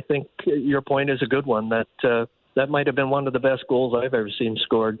I think your point is a good one, that might have been one of the best goals I've ever seen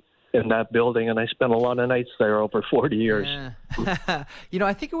scored in that building, and I spent a lot of nights there over 40 years. Yeah.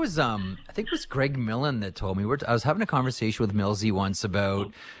 I think it was Greg Millen that told me. I was having a conversation with Millsy once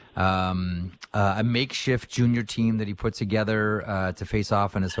about a makeshift junior team that he put together to face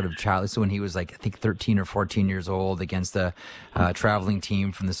off in a sort of child. So when he was 13 or 14 years old, against a traveling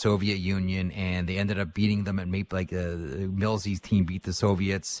team from the Soviet Union, and they ended up beating them at Millsy's team beat the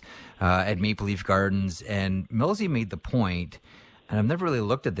Soviets at Maple Leaf Gardens. And Millsy made the point, and I've never really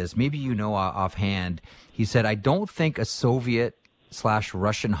looked at this, maybe offhand, he said, I don't think a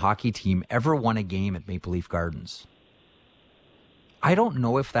Soviet/Russian hockey team ever won a game at Maple Leaf Gardens. I don't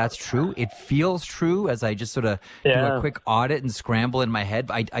know if that's true. It feels true as I just sort of do a quick audit and scramble in my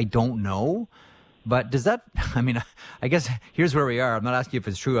head. I don't know. But does that, I guess here's where we are. I'm not asking if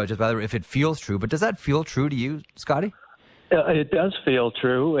it's true. I'd just rather if it feels true. But does that feel true to you, Scotty? It does feel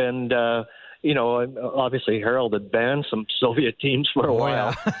true. And, obviously Harold had banned some Soviet teams for a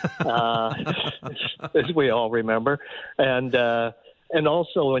while, as we all remember. And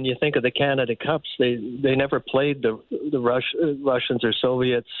also, when you think of the Canada Cups, they never played the Russians or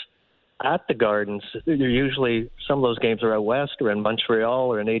Soviets at the Gardens. They're usually, some of those games are out west or in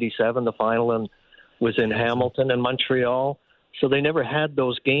Montreal, or in '87 the final was in Hamilton and Montreal. So they never had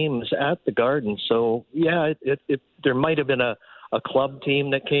those games at the Gardens. So there might have been a club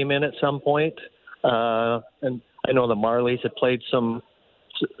team that came in at some point. And I know the Marlies had played some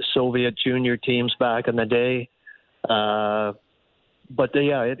Soviet junior teams back in the day.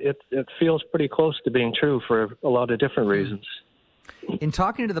 it feels pretty close to being true for a lot of different reasons. In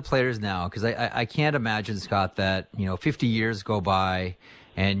talking to the players now, because I can't imagine, Scott, that 50 years go by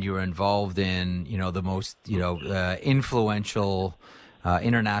and you're involved in the most influential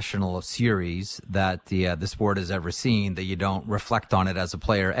international series that the sport has ever seen, that you don't reflect on it as a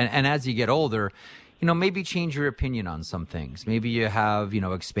player, and as you get older, maybe change your opinion on some things. Maybe you have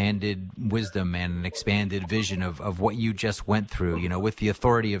expanded wisdom and an expanded vision of what you just went through. With the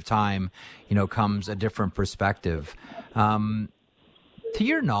authority of time, comes a different perspective. To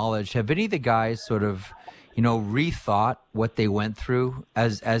your knowledge, have any of the guys sort of, rethought what they went through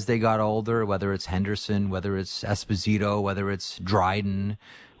as they got older, whether it's Henderson, whether it's Esposito, whether it's Dryden,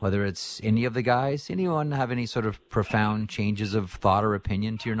 whether it's any of the guys? Anyone have any sort of profound changes of thought or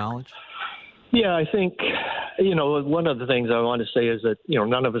opinion to your knowledge? Yeah, I think, one of the things I want to say is that,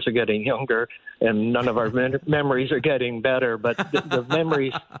 none of us are getting younger and none of our memories are getting better, but the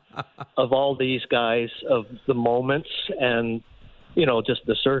memories of all these guys, of the moments and just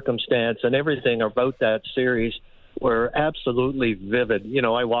the circumstance and everything about that series were absolutely vivid.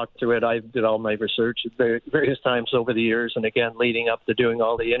 I walked through it. I did all my research at various times over the years, and again, leading up to doing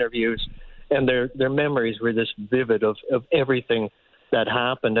all the interviews. And their memories were this vivid of everything that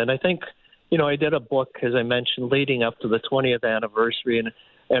happened. And I think, I did a book, as I mentioned, leading up to the 20th anniversary,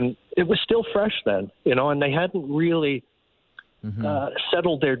 and it was still fresh then, and they hadn't really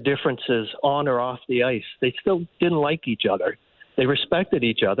settled their differences on or off the ice. They still didn't like each other. They respected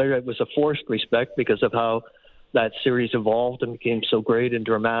each other. It was a forced respect because of how that series evolved and became so great and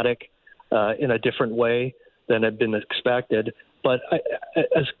dramatic in a different way than had been expected. But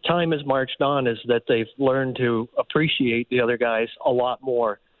as time has marched on, is that they've learned to appreciate the other guys a lot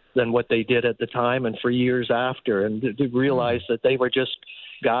more than what they did at the time and for years after, and to realize that they were just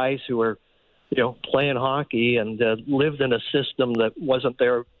guys who were, playing hockey and lived in a system that wasn't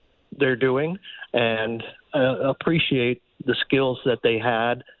their doing, and appreciate the skills that they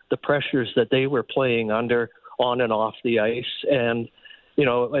had, the pressures that they were playing under on and off the ice. And, it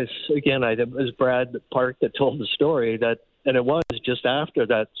was Brad Park that told the story and it was just after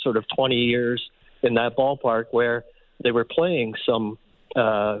that sort of 20 years in that ballpark where they were playing some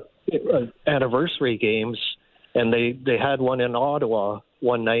anniversary games, and they had one in Ottawa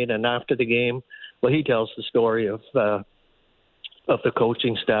one night, and after the game, he tells the story of the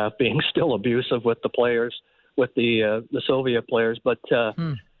coaching staff being still abusive with the players, with the Soviet players, but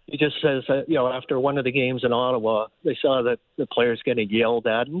he just says that, after one of the games in Ottawa, they saw that the players getting yelled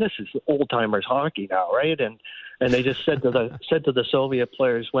at, and this is old timers hockey now, right? And they just said to the Soviet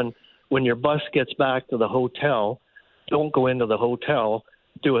players, when your bus gets back to the hotel, don't go into the hotel,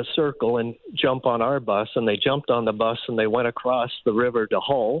 do a circle and jump on our bus. And they jumped on the bus and they went across the river to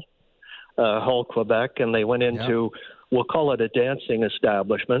Hull, Quebec, and they went into, we'll call it a dancing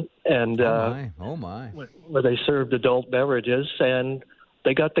establishment. And oh my. Where they served adult beverages, and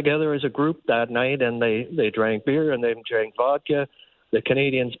they got together as a group that night, and they drank beer and they drank vodka. The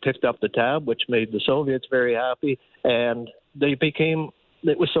Canadians picked up the tab, which made the Soviets very happy, and they found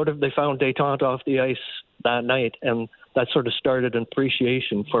détente off the ice that night, and that sort of started an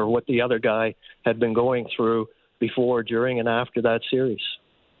appreciation for what the other guy had been going through before, during, and after that series.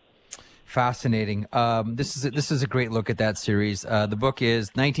 Fascinating. This is a great look at that series. The book is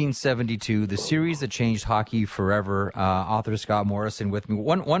 1972, The Series That Changed Hockey Forever. Author Scott Morrison with me.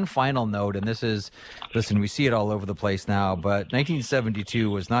 One final note, and this is, listen, we see it all over the place now, but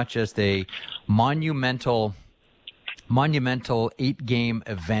 1972 was not just a monumental 8-game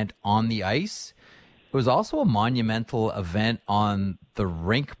event on the ice. It was also a monumental event on the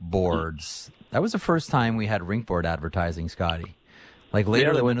rink boards. That was the first time we had rink board advertising, Scotty. Like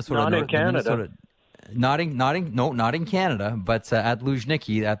later, the Minnesota, not in Canada. Not in Canada, but at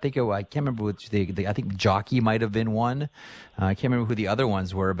Luzhniki, I can't remember which I think Jockey might have been one. I can't remember who the other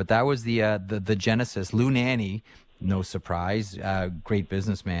ones were, but that was the genesis. Lou Nanny, no surprise, great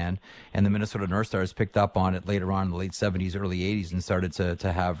businessman, and the Minnesota North Stars picked up on it later on in the late 70s, early 80s, and started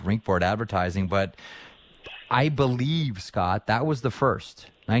to have rink board advertising. But I believe, Scott, that was the first.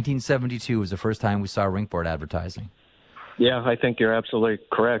 1972 was the first time we saw rink board advertising. Yeah, I think you're absolutely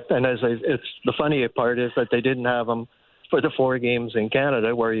correct. And it's the funny part is that they didn't have them for the 4 games in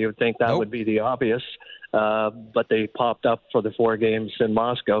Canada, where you would think that would be the obvious. But they popped up for the 4 games in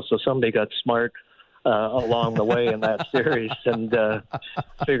Moscow. So somebody got smart along the way in that series and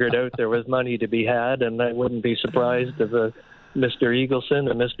figured out there was money to be had. And I wouldn't be surprised if Mr. Eagleson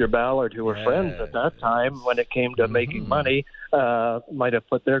and Mr. Ballard, who were friends at that time when it came to making money, might have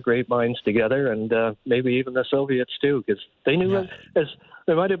put their great minds together, and maybe even the Soviets too, because they knew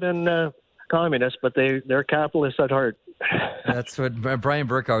they might have been communists, but they're capitalists at heart. That's what Brian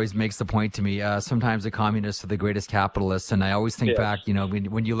Burke always makes the point to me. Sometimes the communists are the greatest capitalists, and I always think back,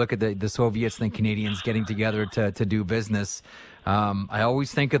 when you look at the Soviets and the Canadians getting together to do business, I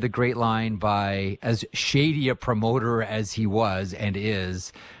always think of the great line by, as shady a promoter as he was and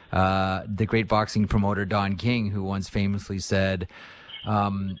is, the great boxing promoter Don King, who once famously said,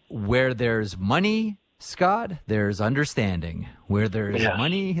 where there's money, Scott, there's understanding. Where there's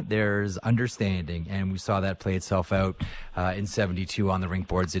money, there's understanding. And we saw that play itself out in 72 on the rink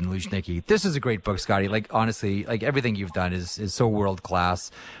boards in Luzhniki. This is a great book, Scotty. Like, honestly, like everything you've done is so world class.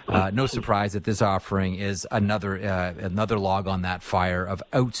 No surprise that this offering is another log on that fire of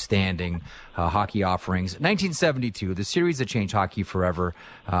outstanding hockey offerings. 1972, the series that changed hockey forever.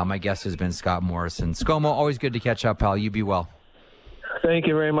 My guest has been Scott Morrison. ScoMo, always good to catch up, pal. You be well. Thank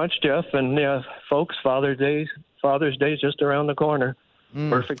you very much, Jeff. And folks, Father's Day is just around the corner.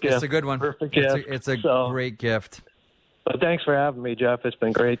 Perfect gift. It's a good one. Perfect gift. It's a great gift. But thanks for having me, Jeff. It's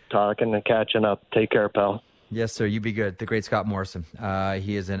been great talking and catching up. Take care, pal. Yes, sir. You be good. The great Scott Morrison.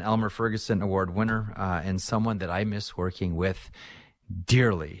 He is an Elmer Ferguson Award winner and someone that I miss working with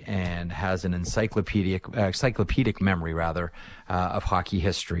dearly, and has an encyclopedic memory of hockey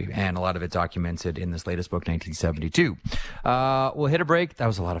history, and a lot of it documented in this latest book, 1972. We'll hit a break. That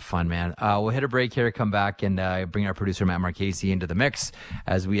was a lot of fun, man. We'll hit a break here, come back, and bring our producer Matt Marchese into the mix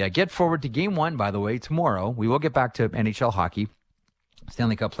as we get forward to Game 1. By the way, tomorrow we will get back to NHL hockey,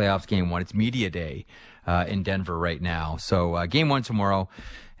 Stanley Cup playoffs, Game 1. It's media day in Denver right now, so Game 1 tomorrow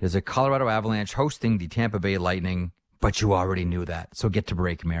is a Colorado Avalanche hosting the Tampa Bay Lightning. But you already knew that. So get to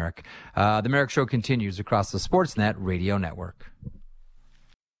break, Merrick. The Merrick Show continues across the Sportsnet radio network.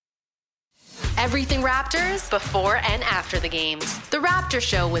 Everything Raptors before and after the games. The Raptor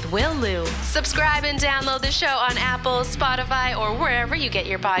Show with Will Liu. Subscribe and download the show on Apple, Spotify, or wherever you get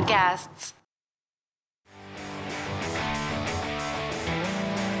your podcasts.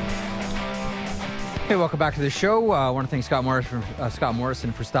 Hey, welcome back to the show. I want to thank Scott Morrison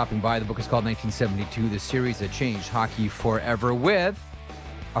for stopping by. The book is called 1972, the series that changed hockey forever, with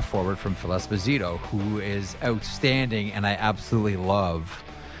a forward from Phil Esposito, who is outstanding and I absolutely love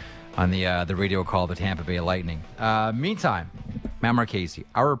on the radio call the Tampa Bay Lightning. Meantime, Matt Marchese,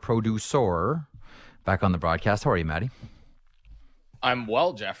 our producer, back on the broadcast. How are you, Matty? I'm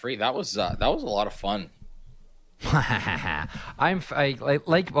well, Jeffrey. That was a lot of fun. Well,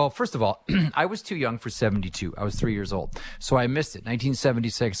 first of all, I was too young for 72. I was 3 years old, so I missed it.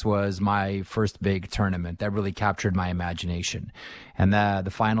 1976 was my first big tournament that really captured my imagination, and the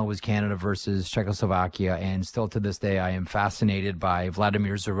final was Canada versus Czechoslovakia. And still to this day, I am fascinated by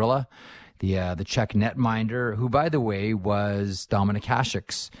Vladimir Zarilla, the Czech netminder, who, by the way, was Dominik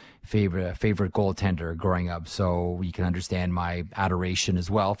Hasek's favorite goaltender growing up. So you can understand my adoration as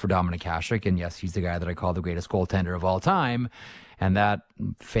well for Dominik Hasek. And yes, he's the guy that I call the greatest goaltender of all time. And that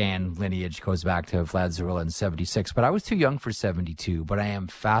fan lineage goes back to Vlad Zarilla in 76. But I was too young for 72. But I am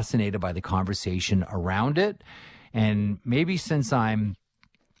fascinated by the conversation around it. And maybe since I'm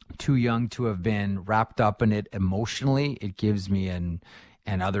too young to have been wrapped up in it emotionally, it gives me and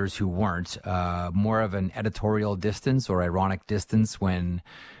others who weren't, more of an editorial distance or ironic distance when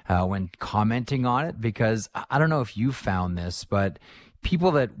commenting on it, because I don't know if you found this, but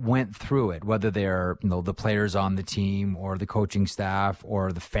people that went through it, whether they're the players on the team or the coaching staff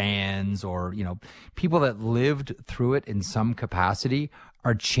or the fans or people that lived through it in some capacity,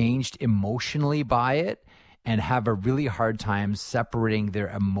 are changed emotionally by it and have a really hard time separating their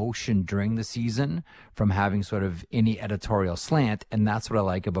emotion during the season from having sort of any editorial slant. And that's what I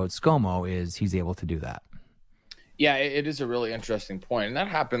like about ScoMo, is he's able to do that. Yeah, it is a really interesting point. And that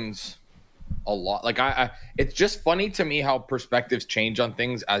happens a lot. Like it's just funny to me how perspectives change on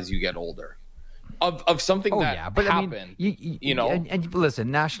things as you get older. Of something happened. I mean, you know. And listen,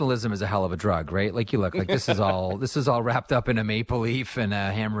 nationalism is a hell of a drug, right? Like, you look like this is all wrapped up in a maple leaf and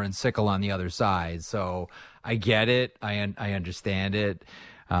a hammer and sickle on the other side. So I get it. I understand it.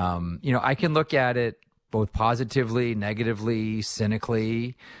 I can look at it both positively, negatively,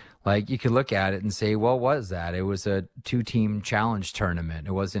 cynically. Like, you could look at it and say, well, what was that? It was a 2-team challenge tournament.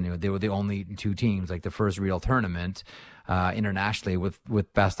 It wasn't, they were the only 2 teams, like the first real tournament internationally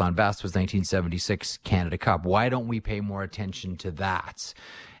with best on best was 1976 Canada Cup. Why don't we pay more attention to that?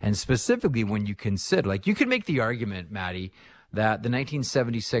 And specifically when you consider, like, you could make the argument, Matty, that the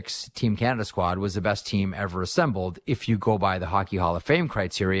 1976 Team Canada squad was the best team ever assembled if you go by the Hockey Hall of Fame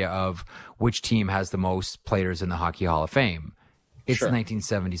criteria of which team has the most players in the Hockey Hall of Fame. It's the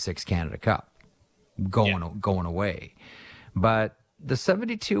 1976 Canada Cup going away. But the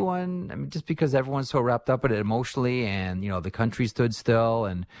 72 one, I mean, just because everyone's so wrapped up in it emotionally, and, the country stood still,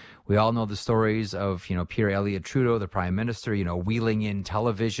 and we all know the stories of, Pierre Elliott Trudeau, the prime minister, wheeling in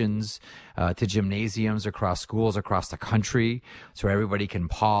televisions to gymnasiums across schools across the country so everybody can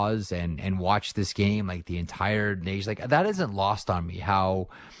pause and watch this game, like the entire nation. Like, that isn't lost on me, how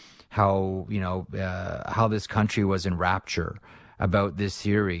this country was in rapture about this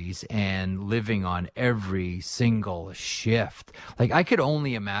series and living on every single shift. Like, I could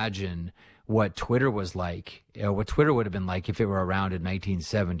only imagine what Twitter was like, what Twitter would have been like if it were around in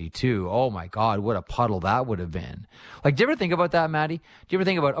 1972. Oh my God, what a puddle that would have been. Like, do you ever think about that, Maddie? Do you ever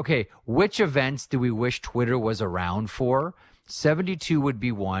think about, okay, which events do we wish Twitter was around for? 72 would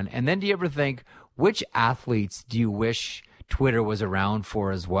be one. And then do you ever think, which athletes do you wish Twitter was around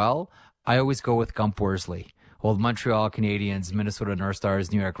for as well? I always go with Gump Worsley. Old Montreal Canadiens, Minnesota North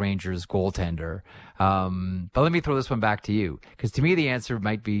Stars, New York Rangers goaltender. But let me throw this one back to you, because to me the answer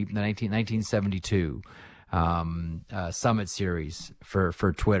might be the 1972 Summit Series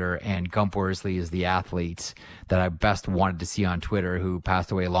for Twitter, and Gump Worsley is the athlete that I best wanted to see on Twitter, who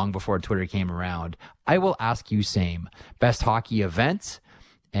passed away long before Twitter came around. I will ask you same. Best hockey event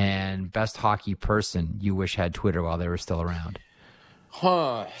and best hockey person you wish had Twitter while they were still around.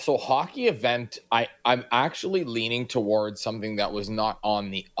 So hockey event, I'm actually leaning towards something that was not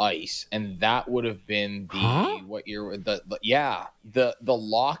on the ice, and that would have been what year? The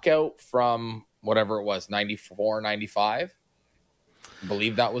lockout from whatever it was, 94, 95. I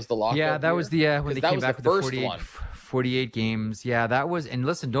believe that was the lockout. Yeah, that was when they came back with the 48 games. Yeah, that was, and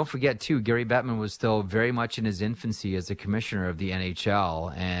listen, don't forget too, Gary Bettman was still very much in his infancy as a commissioner of the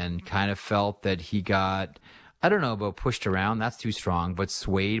NHL, and kind of felt that he got, I don't know about pushed around, that's too strong, but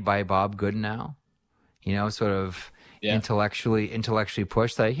swayed by Bob Goodenow, sort of intellectually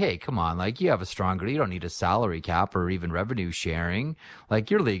pushed, like, hey, come on, like, you don't need a salary cap or even revenue sharing.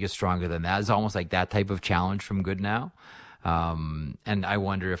 Like, your league is stronger than that. It's almost like that type of challenge from Goodenow. And I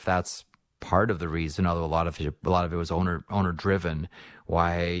wonder if that's part of the reason, although a lot of it was owner driven,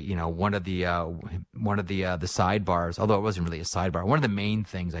 why, one of the sidebars, although it wasn't really a sidebar, one of the main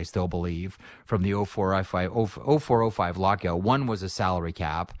things I still believe from the 04-05 lockout, one was a salary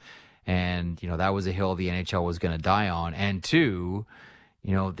cap, and that was a hill the NHL was going to die on, and two,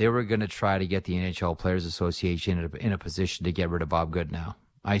 they were going to try to get the NHL Players Association in a position to get rid of Bob Goodenow.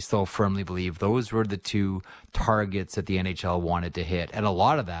 I still firmly believe those were the two targets that the NHL wanted to hit, and a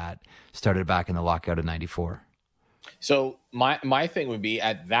lot of that started back in the lockout of 94. So my thing would be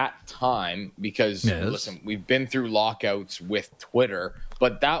at that time, because listen, we've been through lockouts with Twitter,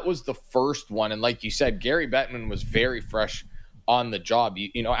 but that was the first one. And like you said, Gary Bettman was very fresh on the job.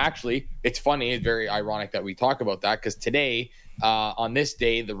 Actually, it's funny. It's very ironic that we talk about that, because today, on this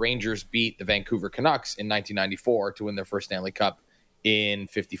day, the Rangers beat the Vancouver Canucks in 1994 to win their first Stanley Cup in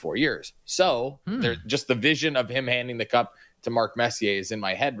 54 years. So there's just the vision of him handing the cup to Mark Messier is in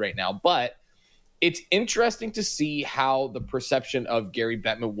my head right now. But it's interesting to see how the perception of Gary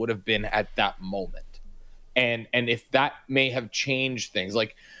Bettman would have been at that moment. And if that may have changed things.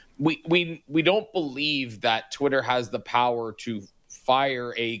 Like, we don't believe that Twitter has the power to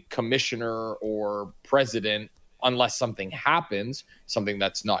fire a commissioner or president unless something happens, something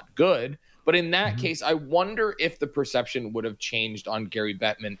that's not good. But in that case, I wonder if the perception would have changed on Gary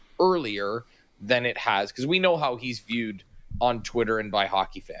Bettman earlier than it has, because we know how he's viewed on Twitter and by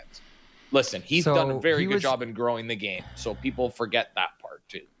hockey fans. Listen, he's done a very good job in growing the game, so people forget that part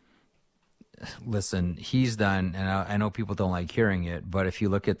too. Listen, he's done, and I know people don't like hearing it, but if you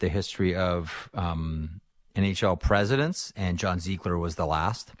look at the history of NHL presidents, and John Ziegler was the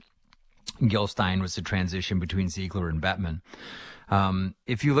last, Gil Stein was the transition between Ziegler and Bettman.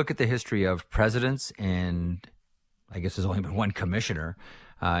 If you look at the history of presidents, and I guess there's only been one commissioner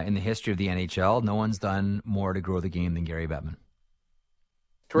in the history of the NHL, no one's done more to grow the game than Gary Bettman.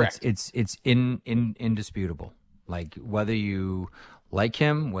 Correct. It's indisputable. Like, whether you like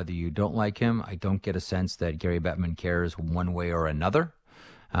him, whether you don't like him, I don't get a sense that Gary Bettman cares one way or another.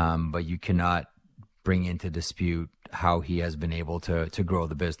 But you cannot bring into dispute how he has been able to grow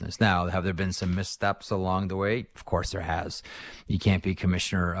the business. Now, have there been some missteps along the way? Of course there has. You can't be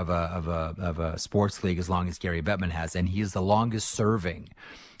commissioner of a sports league as long as Gary Bettman has, and he is the longest serving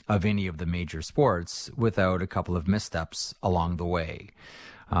of any of the major sports without a couple of missteps along the way.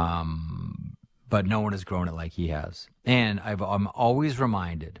 But no one has grown it like he has. And I'm always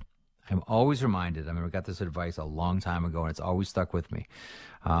reminded, I remember I got this advice a long time ago, and it's always stuck with me.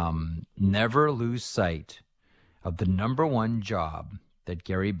 Never lose sight of the number one job that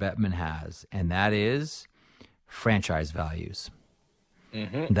Gary Bettman has, and that is franchise values.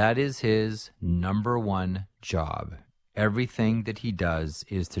 That is his number one job. Everything that he does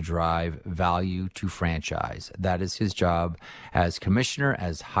is to drive value to franchise. That is his job as commissioner,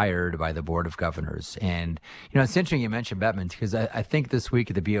 as hired by the Board of Governors. And, it's interesting you mentioned Bettman, because I think this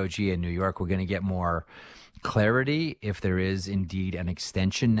week at the BOG in New York, we're going to get more clarity if there is indeed an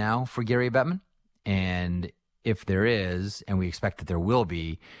extension now for Gary Bettman. And if there is, and we expect that there will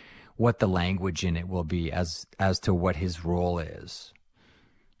be, what the language in it will be as to what his role is.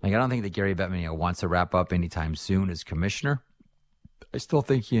 Like, I don't think that Gary Bettman wants to wrap up anytime soon as commissioner. I still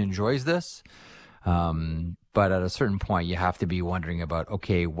think he enjoys this. But at a certain point, you have to be wondering about,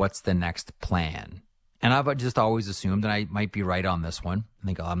 okay, what's the next plan? And I've just always assumed, and I might be right on this one, I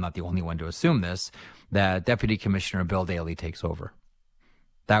think I'm not the only one to assume this, that Deputy Commissioner Bill Daly takes over.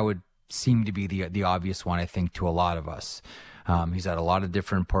 That would seem to be the obvious one, I think, to a lot of us. He's had a lot of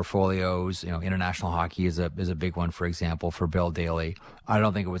different portfolios. International hockey is a big one, for example, for Bill Daly. I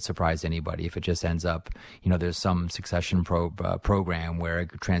don't think it would surprise anybody if it just ends up, there's some succession program where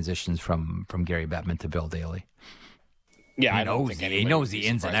it transitions from Gary Bettman to Bill Daly. Yeah, he knows the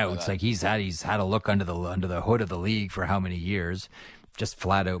ins and outs. Like he's had a look under the hood of the league for how many years. Just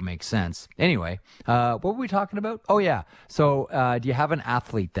flat out makes sense. Anyway, what were we talking about? Oh, yeah. So do you have an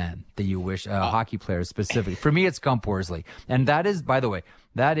athlete then that you wish, hockey player specifically? For me, it's Gump Worsley. And that is, by the way,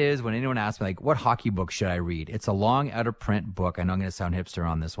 when anyone asks me, like, what hockey book should I read? It's a long out-of-print book. I know I'm going to sound hipster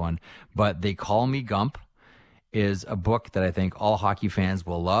on this one, but They Call Me Gump is a book that I think all hockey fans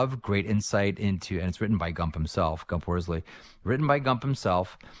will love. Great insight into, and it's written by Gump himself, Gump Worsley. Written by Gump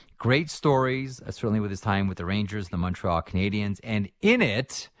himself. Great stories, certainly with his time with the Rangers, the Montreal Canadiens. And in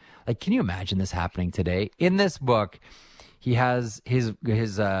it, like, can you imagine this happening today? In this book, he has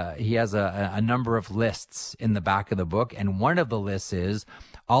a number of lists in the back of the book. And one of the lists is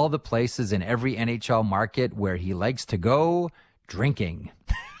all the places in every NHL market where he likes to go drinking.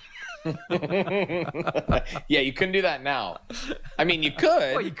 Yeah, you couldn't do that now. I mean, you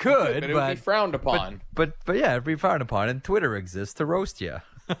could. Well, you could, but it would be frowned upon. But yeah, it'd be frowned upon, and Twitter exists to roast you.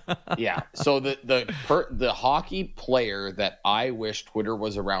 Yeah. So the hockey player that I wish Twitter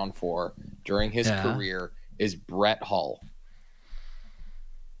was around for during his career is Brett Hull.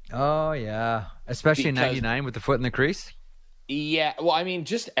 Oh yeah, especially in '99 with the foot in the crease. Yeah, well, I mean,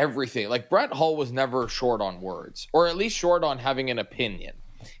 just everything. Like, Brett Hull was never short on words, or at least short on having an opinion.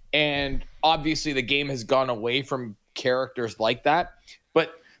 And obviously the game has gone away from characters like that.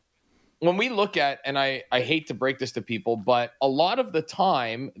 But when we look at, and I hate to break this to people, but a lot of the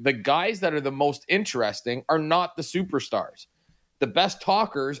time, the guys that are the most interesting are not the superstars. The best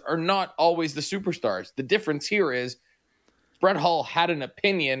talkers are not always the superstars. The difference here is Brett Hull had an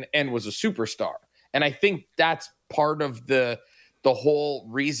opinion and was a superstar. And I think that's part of the whole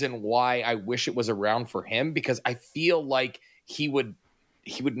reason why I wish it was around for him, because I feel like he would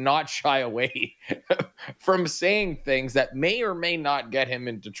not shy away from saying things that may or may not get him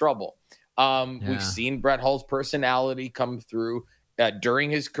into trouble. We've seen Brett Hull's personality come through during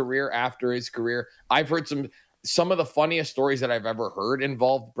his career, after his career. I've heard some of the funniest stories that I've ever heard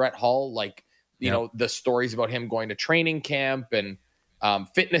involved Brett Hull, like, you know, the stories about him going to training camp and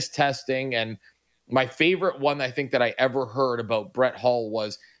fitness testing. And my favorite one I think that I ever heard about Brett Hull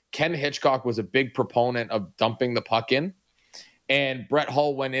was Ken Hitchcock was a big proponent of dumping the puck in. And Brett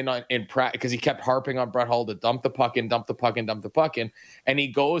Hull went in practice because he kept harping on Brett Hull to dump the puck in. And he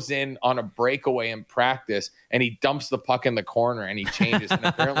goes in on a breakaway in practice and he dumps the puck in the corner and he changes. And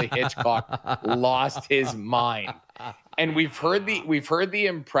apparently Hitchcock lost his mind. And we've heard the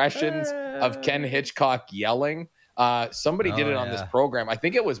impressions of Ken Hitchcock yelling. Somebody did it on this program. I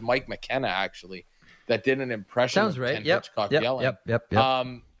think it was Mike McKenna actually that did an impression of Ken Hitchcock yelling. Yep.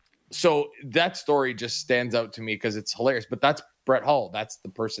 So that story just stands out to me because it's hilarious. But that's Brett Hull. That's the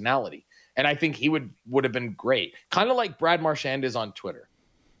personality. And I think he would have been great. Kind of like Brad Marchand is on Twitter.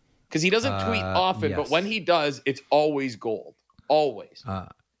 Because he doesn't tweet often, but when he does, it's always gold. Always.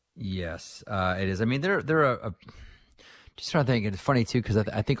 Yes, it is. I mean, they're just trying to think. It's funny, too, because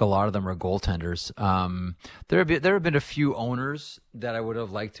I think a lot of them are goaltenders. There have been a few owners that I would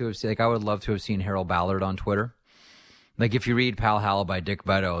have liked to have seen. Like, I would love to have seen Harold Ballard on Twitter. Like, if you read Pal Hal by Dick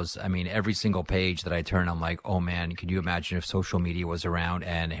Beddoes, I mean, every single page that I turn, I'm like, oh, man, could you imagine if social media was around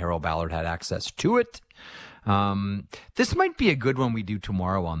and Harold Ballard had access to it? This might be a good one we do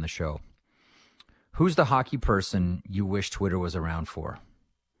tomorrow on the show. Who's the hockey person you wish Twitter was around for?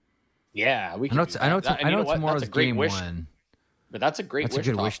 Yeah, we can. I know tomorrow's game wish, 1. But that's a great wish. That's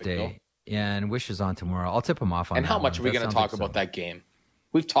a good wish topic, day. though. Yeah, and wish is on tomorrow. I'll tip him off on and that. And how much one. are we going to talk about that game?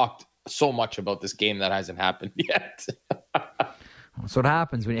 We've talked so much about this game that hasn't happened yet. That's what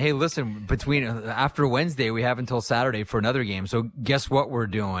happens when, hey, listen, after Wednesday, we have until Saturday for another game. So guess what we're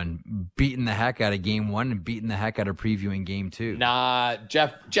doing? Beating the heck out of game 1 and beating the heck out of previewing game 2. Nah,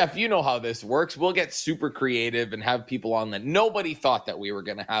 Jeff, you know how this works. We'll get super creative and have people on that nobody thought that we were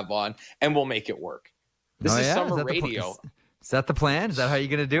going to have on, and we'll make it work. This is summer radio. Is that the plan? Is that how you're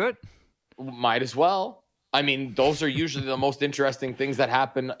going to do it? Might as well. I mean, those are usually the most interesting things that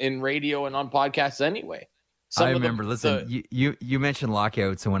happen in radio and on podcasts anyway. I remember, you mentioned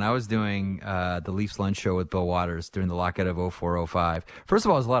lockouts, and when I was doing the Leafs Lunch Show with Bill Waters during the lockout of 04-05, first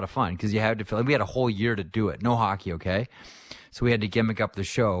of all, it was a lot of fun because you had to we had a whole year to do it. No hockey, okay? So we had to gimmick up the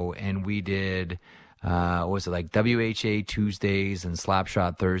show, and we did, what was it, like WHA Tuesdays and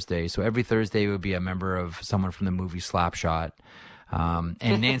Slapshot Thursdays. So every Thursday would be a member of someone from the movie Slapshot.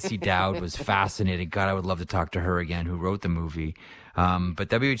 And Nancy Dowd was fascinating. God, I would love to talk to her again, who wrote the movie.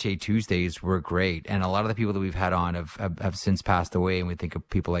 But WHA Tuesdays were great. And a lot of the people that we've had on have since passed away. And we think of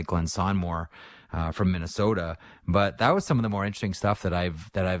people like Glenn Sonmore, from Minnesota. But that was some of the more interesting stuff that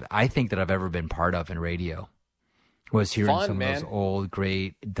I think that I've ever been part of in radio. Was hearing some of those old,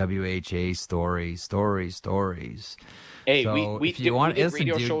 great WHA stories. Hey, so we did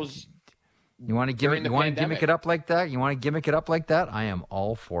radio shows. You want to gimmick it up like that? I am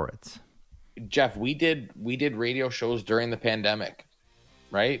all for it. Jeff, we did radio shows during the pandemic,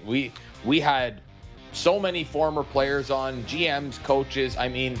 right? We had so many former players on, GMs, coaches. I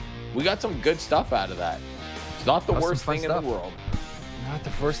mean, we got some good stuff out of that. It's not the worst thing in the world. Not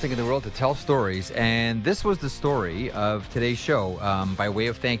the first thing in the world to tell stories. And this was the story of today's show, by way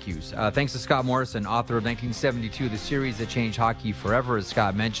of thank yous. Thanks to Scott Morrison, author of 1972, The Series That Changed Hockey Forever, as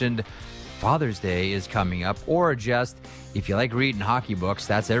Scott mentioned. Father's Day is coming up, or just, if you like reading hockey books,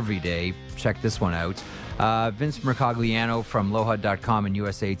 that's every day. Check this one out. Vince Mercogliano from Lohud.com and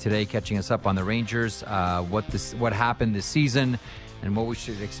USA Today catching us up on the Rangers, what happened this season, and what we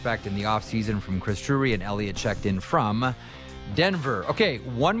should expect in the offseason from Chris Drury, and Elliot checked in from Denver. Okay,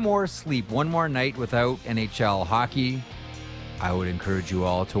 one more night without NHL hockey. I would encourage you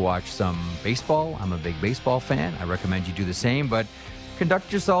all to watch some baseball. I'm a big baseball fan. I recommend you do the same, but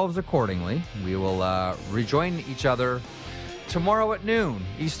conduct yourselves accordingly. We will rejoin each other tomorrow at noon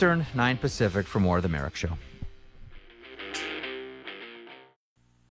Eastern, 9 Pacific for more of The Merrick Show.